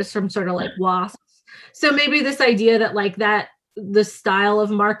markers from sort of like WASPs. So maybe this idea that like that the style of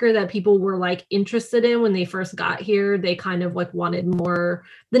marker that people were like interested in when they first got here, they kind of like wanted more,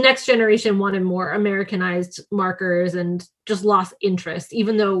 the next generation wanted more Americanized markers and just lost interest,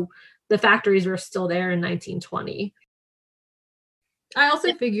 even though the factories were still there in 1920. I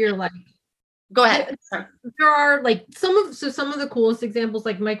also figure like, go ahead. There are like some of the coolest examples,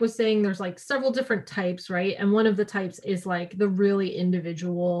 like Mike was saying, there's like several different types, right? And one of the types is like the really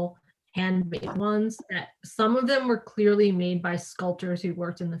individual handmade ones that some of them were clearly made by sculptors who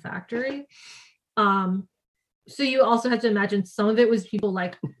worked in the factory. So you also have to imagine some of it was people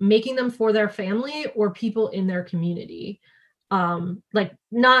like making them for their family or people in their community. Like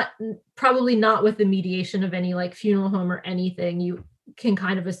probably not with the mediation of any like funeral home or anything. You can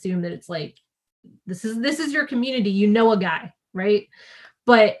kind of assume that it's like, this is your community, a guy, right?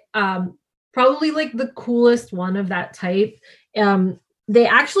 But probably like the coolest one of that type. They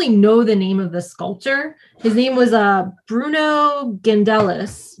actually know the name of the sculptor. His name was Bruno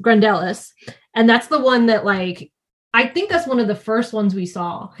Grandelis, and that's the one that like I think that's one of the first ones we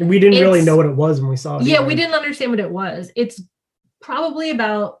saw. And we didn't really know what it was when we saw it. Yeah, we didn't understand what it was. It's probably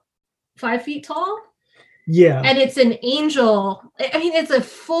about 5 feet tall. Yeah. And it's an angel. I mean, it's a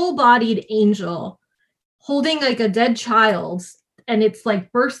full-bodied angel holding like a dead child, and it's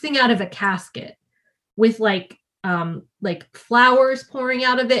like bursting out of a casket with like flowers pouring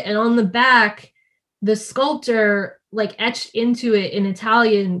out of it. And on the back, the sculptor like etched into it in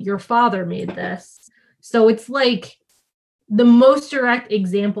Italian, "Your father made this." So it's like the most direct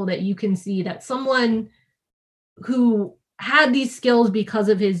example that you can see that someone who had these skills because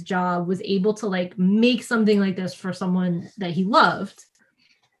of his job was able to like make something like this for someone that he loved,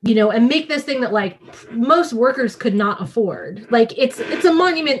 you know, and make this thing that like most workers could not afford. Like it's a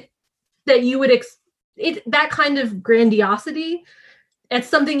monument that you would that kind of grandiosity. It's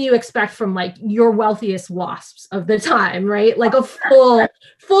something you expect from like your wealthiest wasps of the time, right? Like a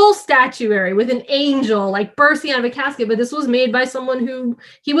full statuary with an angel like bursting out of a casket. But this was made by someone who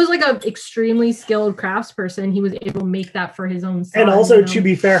he was like an extremely skilled craftsperson. He was able to make that for his own son. And also, you know? To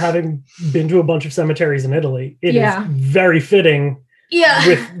be fair, having been to a bunch of cemeteries in Italy, it is very fitting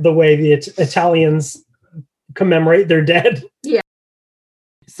with the way the Italians commemorate their dead. Yeah.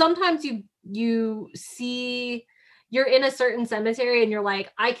 Sometimes you see you're in a certain cemetery and you're like,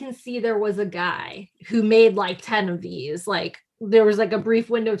 I can see there was a guy who made like 10 of these. Like there was like a brief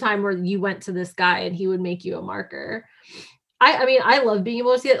window of time where you went to this guy and he would make you a marker. I mean, I love being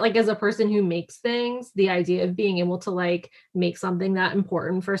able to see it like as a person who makes things, the idea of being able to like make something that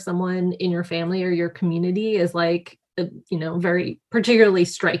important for someone in your family or your community is like, you know, very particularly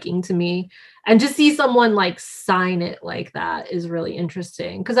striking to me. And to see someone like sign it like that is really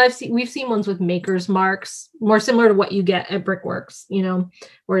interesting, because we've seen ones with maker's marks more similar to what you get at Brickworks, you know,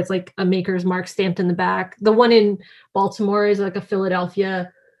 where it's like a maker's mark stamped in the back. The one in Baltimore is like a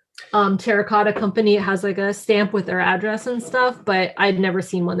Philadelphia terracotta company. It has like a stamp with their address and stuff, but I'd never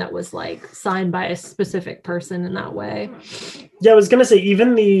seen one that was like signed by a specific person in that way. Yeah, I was gonna say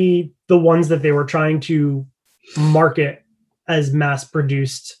even the ones that they were trying to market as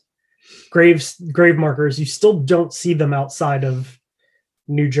mass-produced grave markers, you still don't see them outside of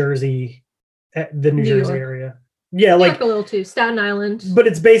New Jersey, the New Jersey area. Yeah, like a little too Staten Island, but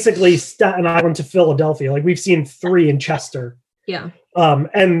it's basically Staten Island to Philadelphia. Like we've seen 3 in Chester. Yeah.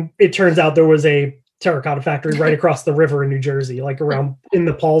 And it turns out there was a terracotta factory right across the river in New Jersey, like around in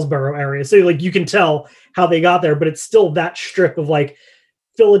the Paulsboro area. So like you can tell how they got there, but it's still that strip of like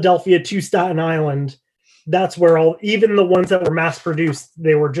Philadelphia to Staten Island. That's where even the ones that were mass produced,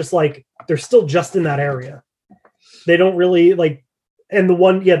 they were just like, they're still just in that area. They don't really like, and the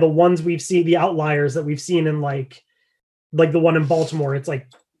ones we've seen, the outliers that we've seen in like the one in Baltimore, it's like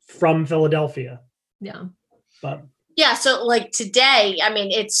from Philadelphia. Yeah. But yeah. So like today, I mean,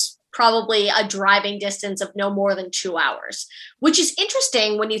 it's probably a driving distance of no more than 2 hours, which is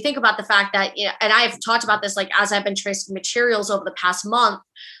interesting when you think about the fact that, you know, and I've talked about this, like, as I've been tracing materials over the past month,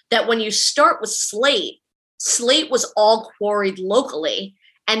 that when you start with slate was all quarried locally.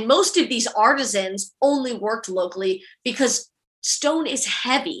 And most of these artisans only worked locally because stone is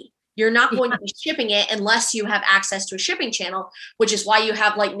heavy. You're not going to be shipping it unless you have access to a shipping channel, which is why you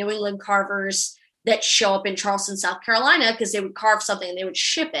have like New England carvers that show up in Charleston, South Carolina, because they would carve something and they would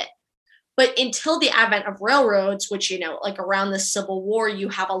ship it. But until the advent of railroads, which, you know, like around the Civil War, you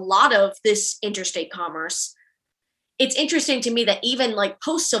have a lot of this interstate commerce. It's interesting to me that even like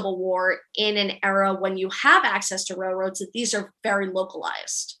post-Civil War, in an era when you have access to railroads, that these are very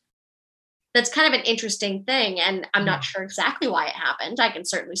localized. That's kind of an interesting thing. And I'm not sure exactly why it happened. I can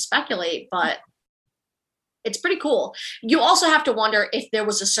certainly speculate, but it's pretty cool. You also have to wonder if there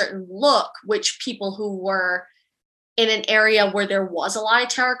was a certain look which people who were in an area where there was a lot of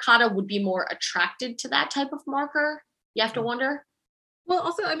terracotta would be more attracted to that type of marker. You have to wonder. Well,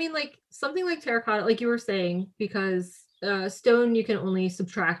 also, I mean, like something like terracotta, like you were saying, because stone you can only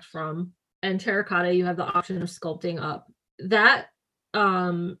subtract from, and terracotta you have the option of sculpting up. That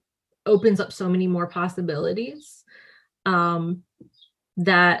opens up so many more possibilities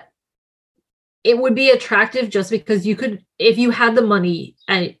that it would be attractive just because you could, if you had the money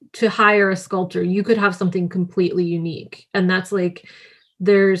to hire a sculptor, you could have something completely unique. And that's like,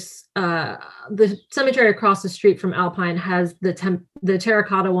 there's the cemetery across the street from Alpine has the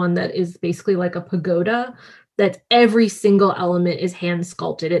terracotta one that is basically like a pagoda, that every single element is hand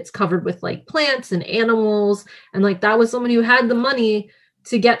sculpted. It's covered with like plants and animals. And like, that was someone who had the money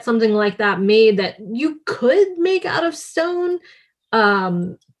to get something like that made that you could make out of stone.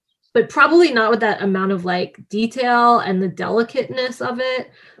 but probably not with that amount of like detail and the delicateness of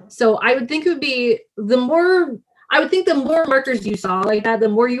it. So I would think it would be the more markers you saw like that, the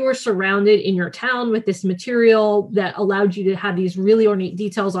more you were surrounded in your town with this material that allowed you to have these really ornate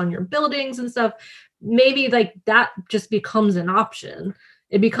details on your buildings and stuff, maybe like that just becomes an option.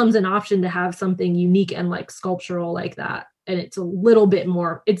 It becomes an option to have something unique and like sculptural like that. And it's a little bit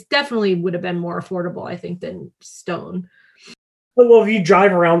more, it's definitely would have been more affordable, I think, than stone. Well, if you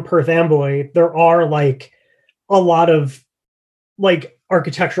drive around Perth Amboy, there are like a lot of like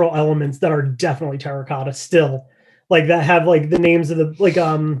architectural elements that are definitely terracotta still, like that have like the names of the like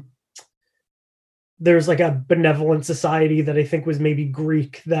there's like a benevolent society that I think was maybe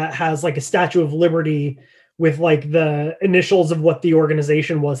Greek that has like a Statue of Liberty with like the initials of what the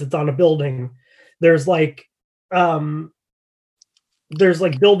organization was. It's on a building. There's like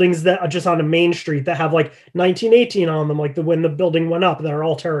buildings that are just on a main street that have like 1918 on them, like when the building went up, that are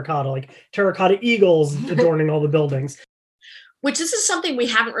all terracotta, like terracotta eagles adorning all the buildings. Which this is something we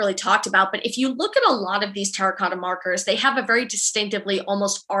haven't really talked about, but if you look at a lot of these terracotta markers, they have a very distinctively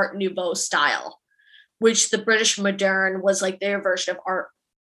almost Art Nouveau style, which the British Moderne was like their version of Art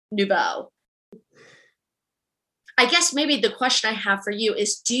Nouveau. I guess maybe the question I have for you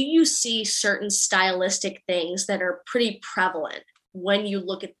is, do you see certain stylistic things that are pretty prevalent when you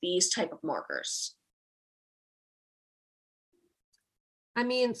look at these type of markers? I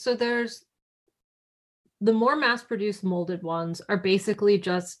mean, so there's the more mass-produced molded ones are basically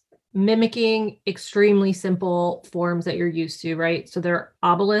just mimicking extremely simple forms that you're used to, right? So they're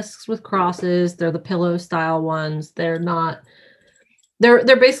obelisks with crosses, they're the pillow style ones. They're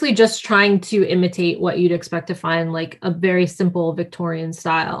basically just trying to imitate what you'd expect to find like a very simple Victorian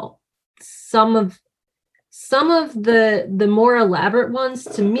style. Some of the more elaborate ones,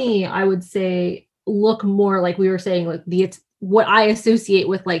 to me, I would say look more like we were saying, like what I associate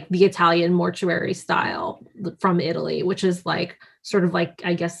with like the Italian mortuary style from Italy, which is like sort of like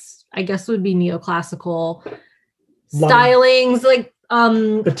I guess would be neoclassical stylings, like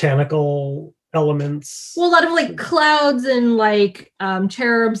botanical elements. Well, a lot of like clouds and like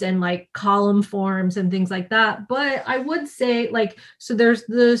cherubs and like column forms and things like that. But I would say like, so there's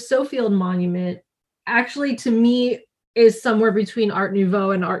the Sofield Monument, actually to me is somewhere between Art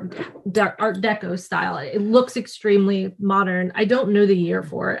Nouveau and Art Deco style. It looks extremely modern. I don't know the year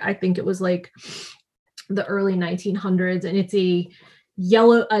for it. I think it was like the early 1900s, and it's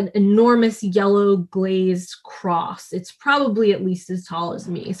an enormous yellow glazed cross. It's probably at least as tall as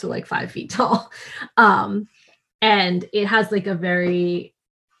me, so like 5 feet tall. And it has like a very,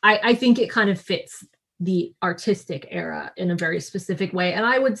 I think it kind of fits the artistic era in a very specific way. And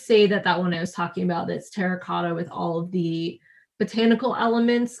I would say that one I was talking about, that's terracotta with all of the botanical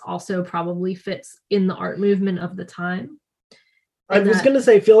elements, also probably fits in the art movement of the time. I was going to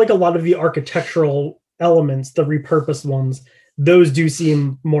say, I feel like a lot of the architectural elements, the repurposed ones, those do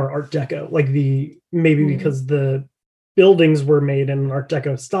seem more Art Deco, like because the buildings were made in an Art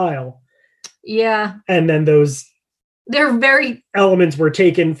Deco style. Yeah. And then they're very elements were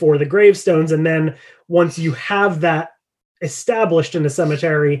taken for the gravestones. And then once you have that established in a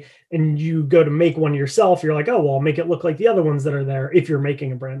cemetery and you go to make one yourself, you're like, oh, well, I'll make it look like the other ones that are there if you're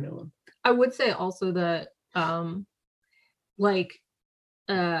making a brand new one. I would say also that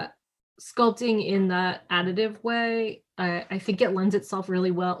sculpting in that additive way, I think it lends itself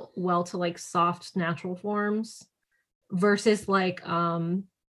really well to like soft natural forms versus like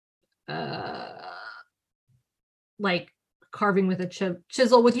carving with a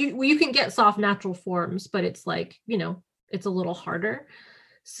chisel. With you can get soft natural forms, but it's like, it's a little harder.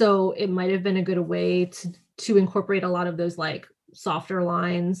 So it might have been a good way to incorporate a lot of those like softer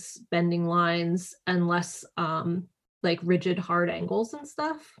lines, bending lines, and less like rigid hard angles and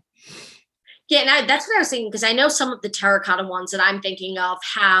stuff. Yeah, and that's what I was thinking, because I know some of the terracotta ones that I'm thinking of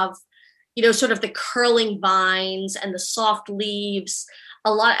have, sort of the curling vines and the soft leaves.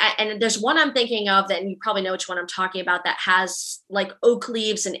 A lot, and there's one I'm thinking of that, and you probably know which one I'm talking about, that has like oak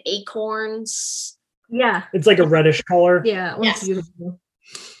leaves and acorns. Yeah, it's like a reddish color. Yeah, yes. Beautiful.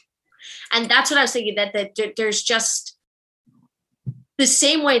 And that's what I was thinking, that there's just the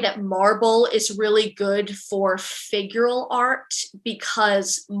same way that marble is really good for figural art,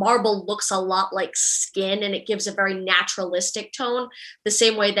 because marble looks a lot like skin and it gives a very naturalistic tone, the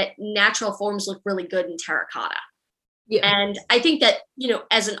same way that natural forms look really good in terracotta. Yeah. And I think that,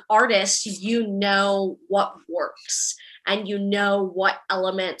 as an artist, what works and what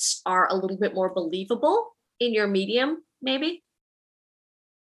elements are a little bit more believable in your medium, maybe.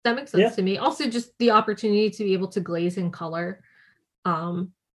 That makes sense to me. Also, just the opportunity to be able to glaze in color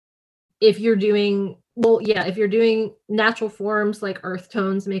if you're doing natural forms like earth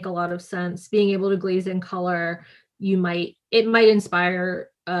tones make a lot of sense. Being able to glaze in color, it might inspire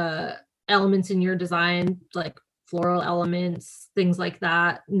elements in your design, like floral elements, things like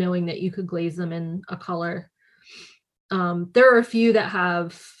that, knowing that you could glaze them in a color. There are a few that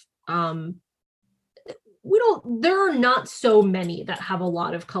have there are not so many that have a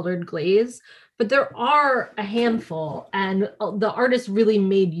lot of colored glaze, but there are a handful, and the artist really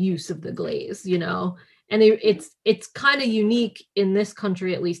made use of the glaze, and it's kind of unique in this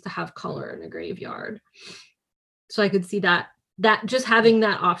country, at least, to have color in a graveyard. So I could see that just having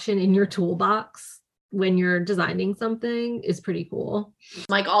that option in your toolbox when you're designing something is pretty cool.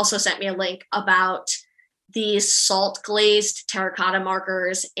 Mike also sent me a link about these salt glazed terracotta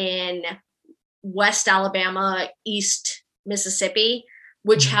markers in West Alabama, East Mississippi,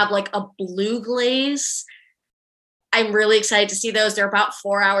 which have like a blue glaze. I'm really excited to see those. They're about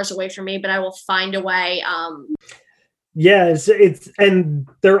 4 hours away from me, but I will find a way. Yeah, it's and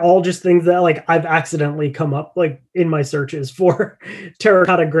they're all just things that like I've accidentally come up like in my searches for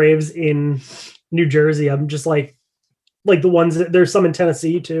terracotta graves in New Jersey. I'm just like the ones that there's some in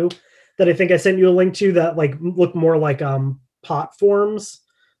Tennessee too that I think I sent you a link to that like look more like pot forms,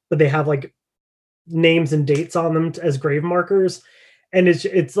 but they have like names and dates on them as grave markers. And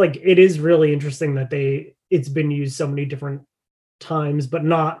it's like it is really interesting that it's been used so many different times, but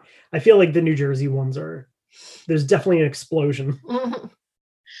not. I feel like the New Jersey ones there's definitely an explosion.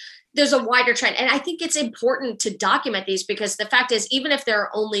 There's a wider trend, and I think it's important to document these because the fact is, even if there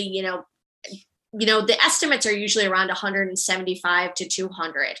are only the estimates are usually around 175 to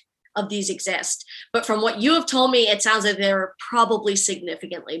 200 of these exist, but from what you have told me, it sounds like there are probably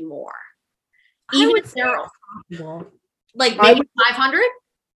significantly more. Even if they're like maybe 500.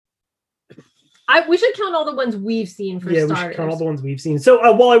 We should count all the ones we've seen for starters. We should count all the ones we've seen. So,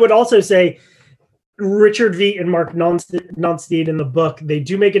 I would also say Richard Veet and Mark Nonsteed in the book, they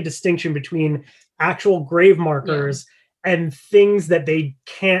do make a distinction between actual grave markers and things that they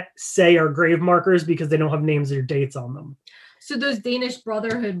can't say are grave markers because they don't have names or dates on them. So those Danish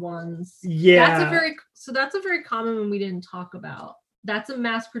Brotherhood ones. Yeah. That's a very common one we didn't talk about. That's a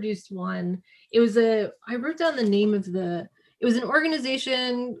mass-produced one. I wrote down the name of it was an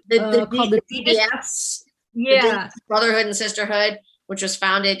organization called the DBS. Yeah. The Brotherhood and Sisterhood, which was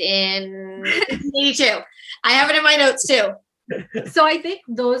founded in 1982. I have it in my notes too. So I think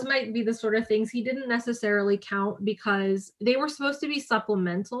those might be the sort of things he didn't necessarily count because they were supposed to be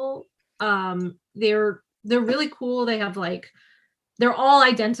supplemental. They're really cool. They have they're all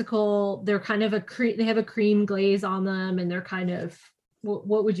identical. They're kind of they have a cream glaze on them, and they're kind of,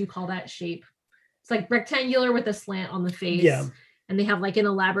 what would you call that shape? It's like rectangular with a slant on the face. Yeah. And they have like an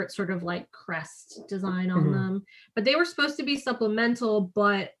elaborate sort of like crest design on them. But they were supposed to be supplemental,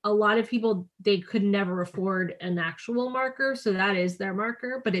 but a lot of people, they could never afford an actual marker. So that is their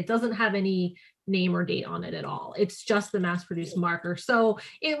marker, but it doesn't have any name or date on it at all. It's just the mass-produced marker. So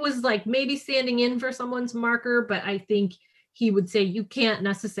it was like maybe standing in for someone's marker, but I think he would say you can't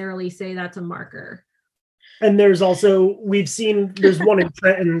necessarily say that's a marker. And there's also, there's one in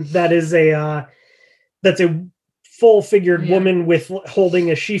Trenton that is that's a full-figured woman with holding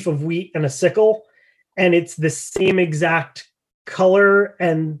a sheaf of wheat and a sickle, and it's the same exact color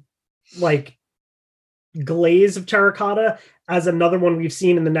and like glaze of terracotta as another one we've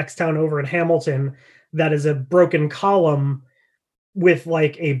seen in the next town over in Hamilton that is a broken column with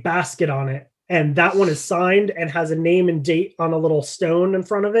like a basket on it, and that one is signed and has a name and date on a little stone in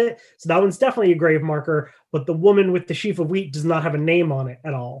front of it. So that one's definitely a grave marker, but the woman with the sheaf of wheat does not have a name on it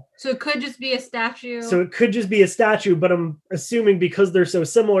at all. So it could just be a statue. But I'm assuming because they're so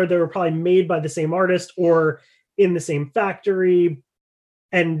similar, they were probably made by the same artist or in the same factory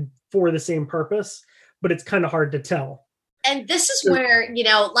and for the same purpose, but it's kind of hard to tell. And this is where,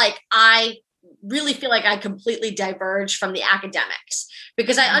 I really feel like I completely diverge from the academics,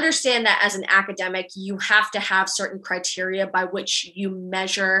 because I understand that as an academic, you have to have certain criteria by which you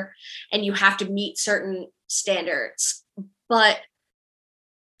measure and you have to meet certain standards. But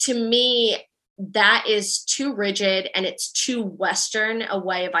to me, that is too rigid and it's too Western a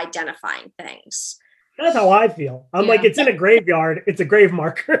way of identifying things. That's how I feel. I'm like, it's in a graveyard. It's a grave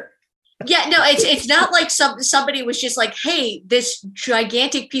marker. Yeah, no, it's not like somebody was just like, hey, this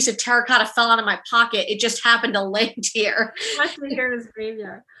gigantic piece of terracotta fell out of my pocket. It just happened to land here. Must be here in this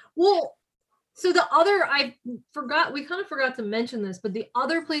graveyard. Well, so the other, we kind of forgot to mention this, but the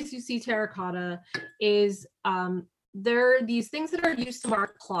other place you see terracotta is there are these things that are used to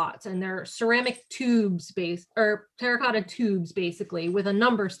mark plots, and they're ceramic tubes or terracotta tubes basically with a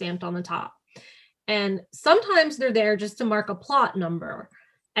number stamped on the top. And sometimes they're there just to mark a plot number.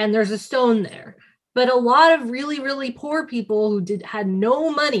 and there's a stone there. But a lot of really, really poor people who had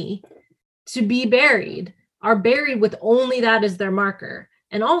no money to be buried are buried with only that as their marker.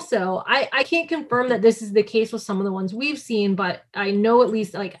 And also, I can't confirm that this is the case with some of the ones we've seen, but I know at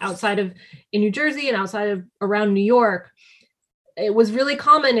least like outside of in New Jersey and outside of around New York, it was really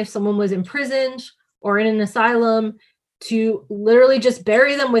common if someone was imprisoned or in an asylum to literally just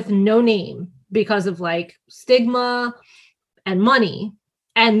bury them with no name because of like stigma and money.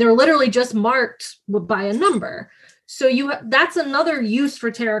 And they're literally just marked by a number. So that's another use for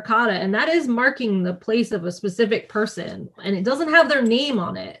terracotta, and that is marking the place of a specific person, and it doesn't have their name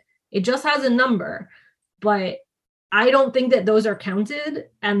on it. It just has a number. But I don't think that those are counted,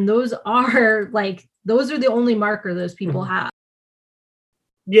 and those are the only marker those people have.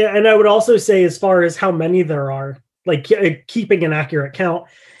 Yeah, and I would also say, as far as how many there are, like keeping an accurate count,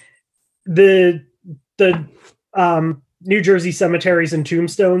 the New Jersey Cemeteries and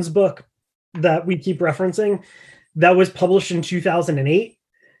Tombstones book that we keep referencing, that was published in 2008.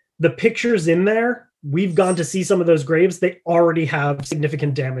 The pictures in there, we've gone to see some of those graves. They already have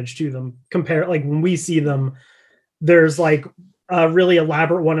significant damage to them. Like when we see them, there's like a really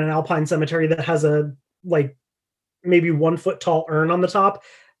elaborate one in Alpine Cemetery that has a like maybe 1 foot tall urn on the top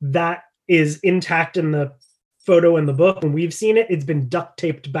that is intact in the photo in the book. When we've seen it, it's been duct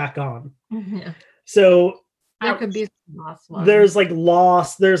taped back on. Yeah. So there could be loss. There's like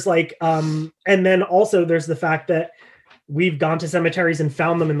loss. There's like, and then also there's the fact that we've gone to cemeteries and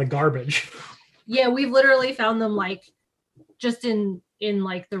found them in the garbage. Yeah, we've literally found them like just in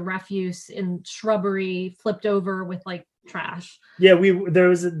like the refuse in shrubbery, flipped over with like trash. Yeah, there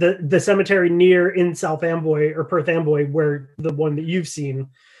was the cemetery near in South Amboy or Perth Amboy, where the one that you've seen.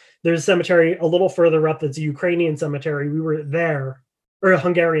 There's a cemetery a little further up that's a Ukrainian cemetery. We were there. Or a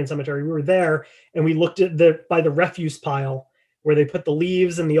Hungarian cemetery. We were there and we looked at by the refuse pile where they put the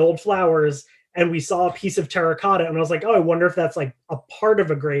leaves and the old flowers, and we saw a piece of terracotta, and I was like, oh, I wonder if that's like a part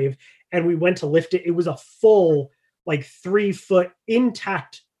of a grave. And we went to lift it. It was a full like 3 foot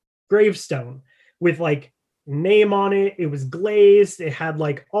intact gravestone with like name on it. It was glazed. It had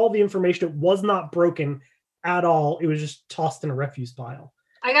like all the information. It was not broken at all. It was just tossed in a refuse pile.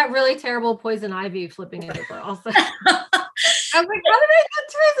 I got really terrible poison ivy flipping it over also. I was like, how did I get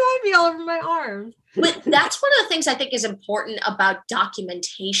poison ivy all over my arms? But that's one of the things I think is important about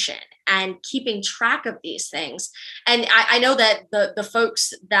documentation and keeping track of these things. And I know that the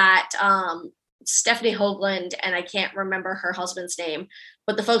folks that Stephanie Hoagland, and I can't remember her husband's name,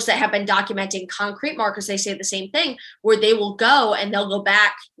 but the folks that have been documenting concrete markers, they say the same thing, where they will go and they'll go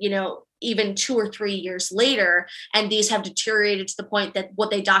back, even 2 or 3 years later, and these have deteriorated to the point that what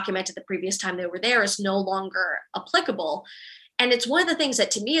they documented the previous time they were there is no longer applicable. And it's one of the things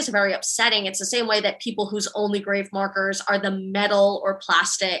that to me is very upsetting. It's the same way that people whose only grave markers are the metal or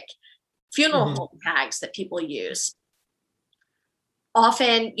plastic funeral home tags that people use.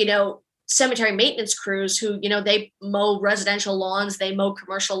 Often, cemetery maintenance crews who, they mow residential lawns, they mow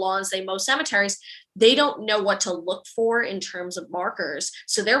commercial lawns, they mow cemeteries, they don't know what to look for in terms of markers.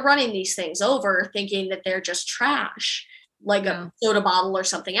 So they're running these things over thinking that they're just trash, like a soda bottle or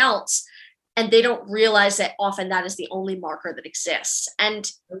something else. And they don't realize that often that is the only marker that exists. And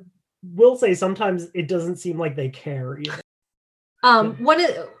we'll say sometimes it doesn't seem like they care either. I'm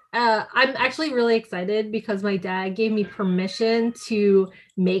actually really excited because my dad gave me permission to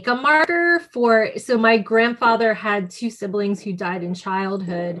make a marker so my grandfather had 2 siblings who died in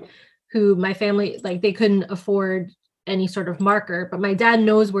childhood, who my family, like they couldn't afford any sort of marker, but my dad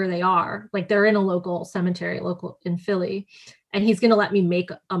knows where they are. Like they're in a local cemetery, in Philly. And he's going to let me make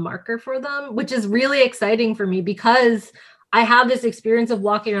a marker for them, which is really exciting for me because I have this experience of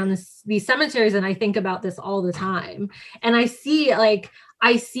walking around these cemeteries and I think about this all the time. And I see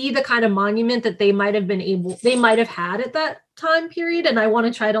the kind of monument that they might have had at that time period. And I want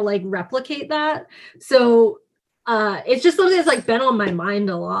to try to like replicate that. So it's just something that's like been on my mind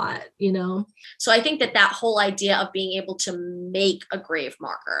a lot, So I think that whole idea of being able to make a grave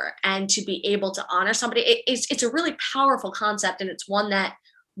marker and to be able to honor somebody, it's a really powerful concept. And it's one that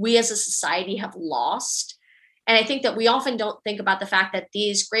we as a society have lost. And I think that we often don't think about the fact that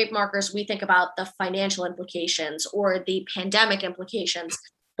these grave markers, we think about the financial implications or the pandemic implications,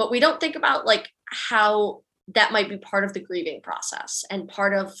 but we don't think about like how that might be part of the grieving process and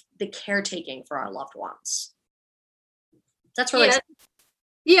part of the caretaking for our loved ones. That's really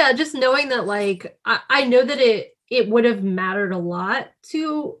yeah, just knowing that like I know that it would have mattered a lot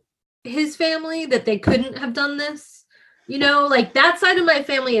to his family that they couldn't have done this. Like that side of my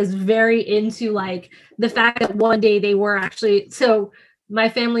family is very into like the fact that one day they were actually, so my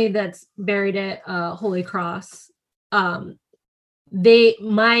family that's buried at Holy Cross,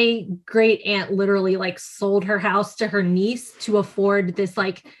 my great aunt literally like sold her house to her niece to afford this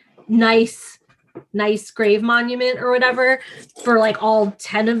like nice grave monument or whatever for like all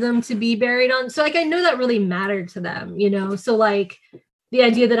 10 of them to be buried on. So like I know that really mattered to them, you know. So like the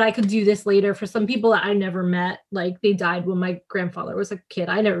idea that I could do this later for some people that I never met, like they died when my grandfather was a kid.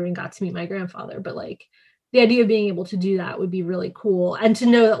 I never even got to meet my grandfather, but like the idea of being able to do that would be really cool. And to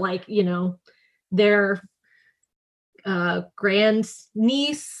know that like, you know, their grand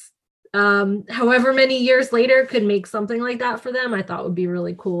niece, however many years later, could make something like that for them, I thought would be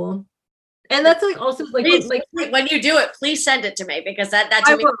really cool. And that's like also like, when you do it, please send it to me, because that's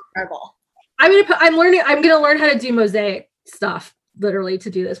incredible. I'm gonna learn how to do mosaic stuff literally to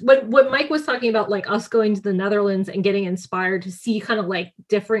do this. What Mike was talking about, like us going to the Netherlands and getting inspired to see kind of like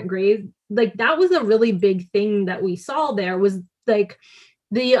different graves, like that was a really big thing that we saw there, was like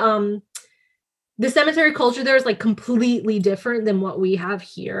the cemetery culture there is like completely different than what we have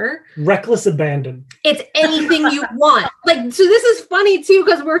here. Reckless abandon. It's anything you want. Like, so this is funny too,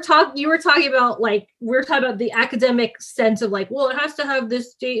 because you were talking about the academic sense of like, well, it has to have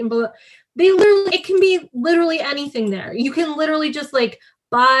this date and blah. It can be literally anything there. You can literally just like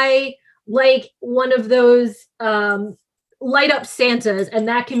buy like one of those light up Santas, and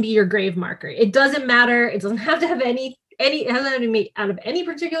that can be your grave marker. It doesn't matter. It doesn't have to have it doesn't have to be made out of any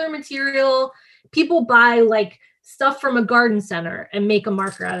particular material. People buy like stuff from a garden center and make a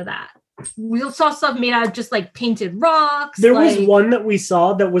marker out of that. We saw stuff made out of just like painted rocks. There was one that we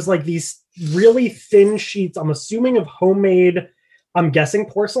saw that was like these really thin sheets, I'm assuming of homemade, I'm guessing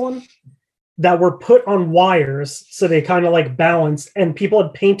porcelain, that were put on wires so they kind of like balanced, and people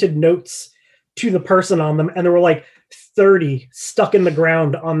had painted notes to the person on them, and there were like 30 stuck in the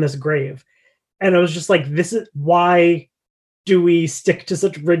ground on this grave. And I was just like, this is why do we stick to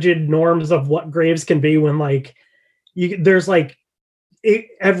such rigid norms of what graves can be when like there's like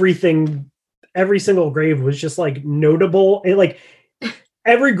everything, every single grave was just like notable. It like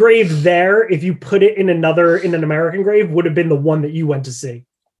every grave there, if you put it in an American grave, would have been the one that you went to see.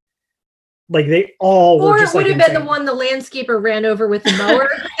 Like they all were just like, or it would have been the one the landscaper ran over with the mower.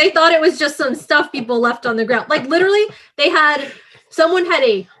 They thought it was just some stuff people left on the ground. Like literally someone had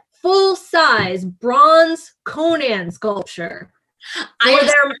a full-size bronze Conan sculpture. I have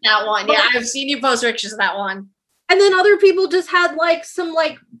seen that one. Yeah, I've seen you post pictures of that one. And then other people just had like some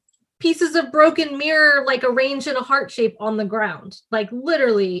like pieces of broken mirror like arranged in a heart shape on the ground. Like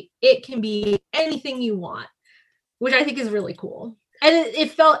literally, it can be anything you want, which I think is really cool. And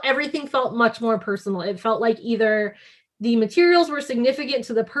everything felt much more personal. It felt like either the materials were significant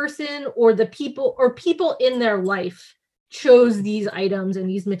to the person, or people in their life chose these items and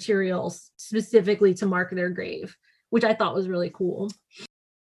these materials specifically to mark their grave, which I thought was really cool.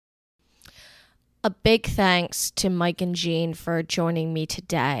 A big thanks to Mike and Jean for joining me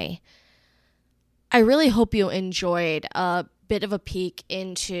today. I really hope you enjoyed a bit of a peek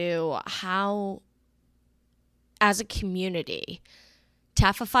into how, as a community,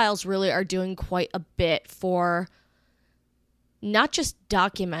 Taphophiles really are doing quite a bit for not just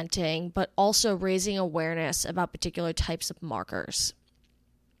documenting, but also raising awareness about particular types of markers.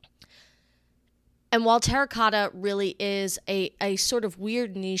 And while terracotta really is a sort of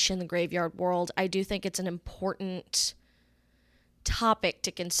weird niche in the graveyard world, I do think it's an important topic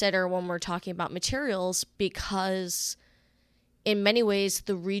to consider when we're talking about materials, because in many ways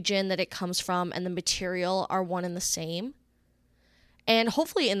the region that it comes from and the material are one and the same. And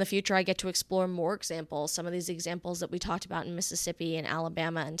hopefully in the future, I get to explore more examples, some of these examples that we talked about in Mississippi and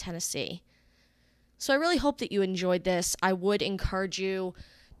Alabama and Tennessee. So I really hope that you enjoyed this. I would encourage you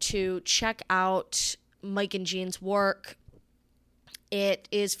to check out Mike and Jean's work. It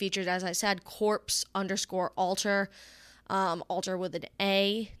is featured, as I said, corpse_altar, altar with an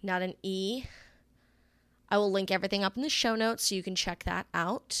A, not an E. I will link everything up in the show notes so you can check that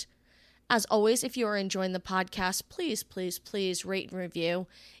out. As always, if you are enjoying the podcast, please, please, please rate and review.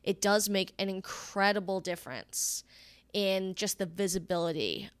 It does make an incredible difference in just the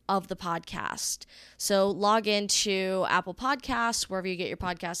visibility of the podcast. So log into Apple Podcasts, wherever you get your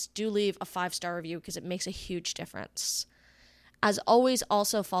podcasts, do leave a 5-star review because it makes a huge difference. As always,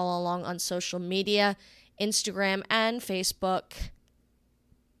 also follow along on social media, Instagram and Facebook,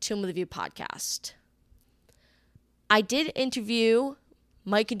 Tomb of the View Podcast. I did interview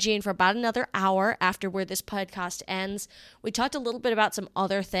Mike and Jean for about another hour after where this podcast ends. We talked a little bit about some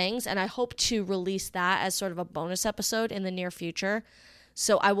other things, and I hope to release that as sort of a bonus episode in the near future.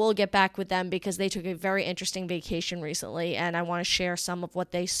 So I will get back with them because they took a very interesting vacation recently, and I want to share some of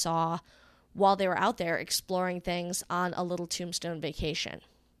what they saw while they were out there exploring things on a little tombstone vacation.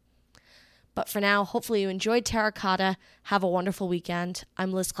 But for now, hopefully you enjoyed Terracotta. Have a wonderful weekend.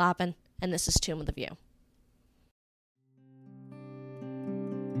 I'm Liz Clappin, and this is Tomb of the View.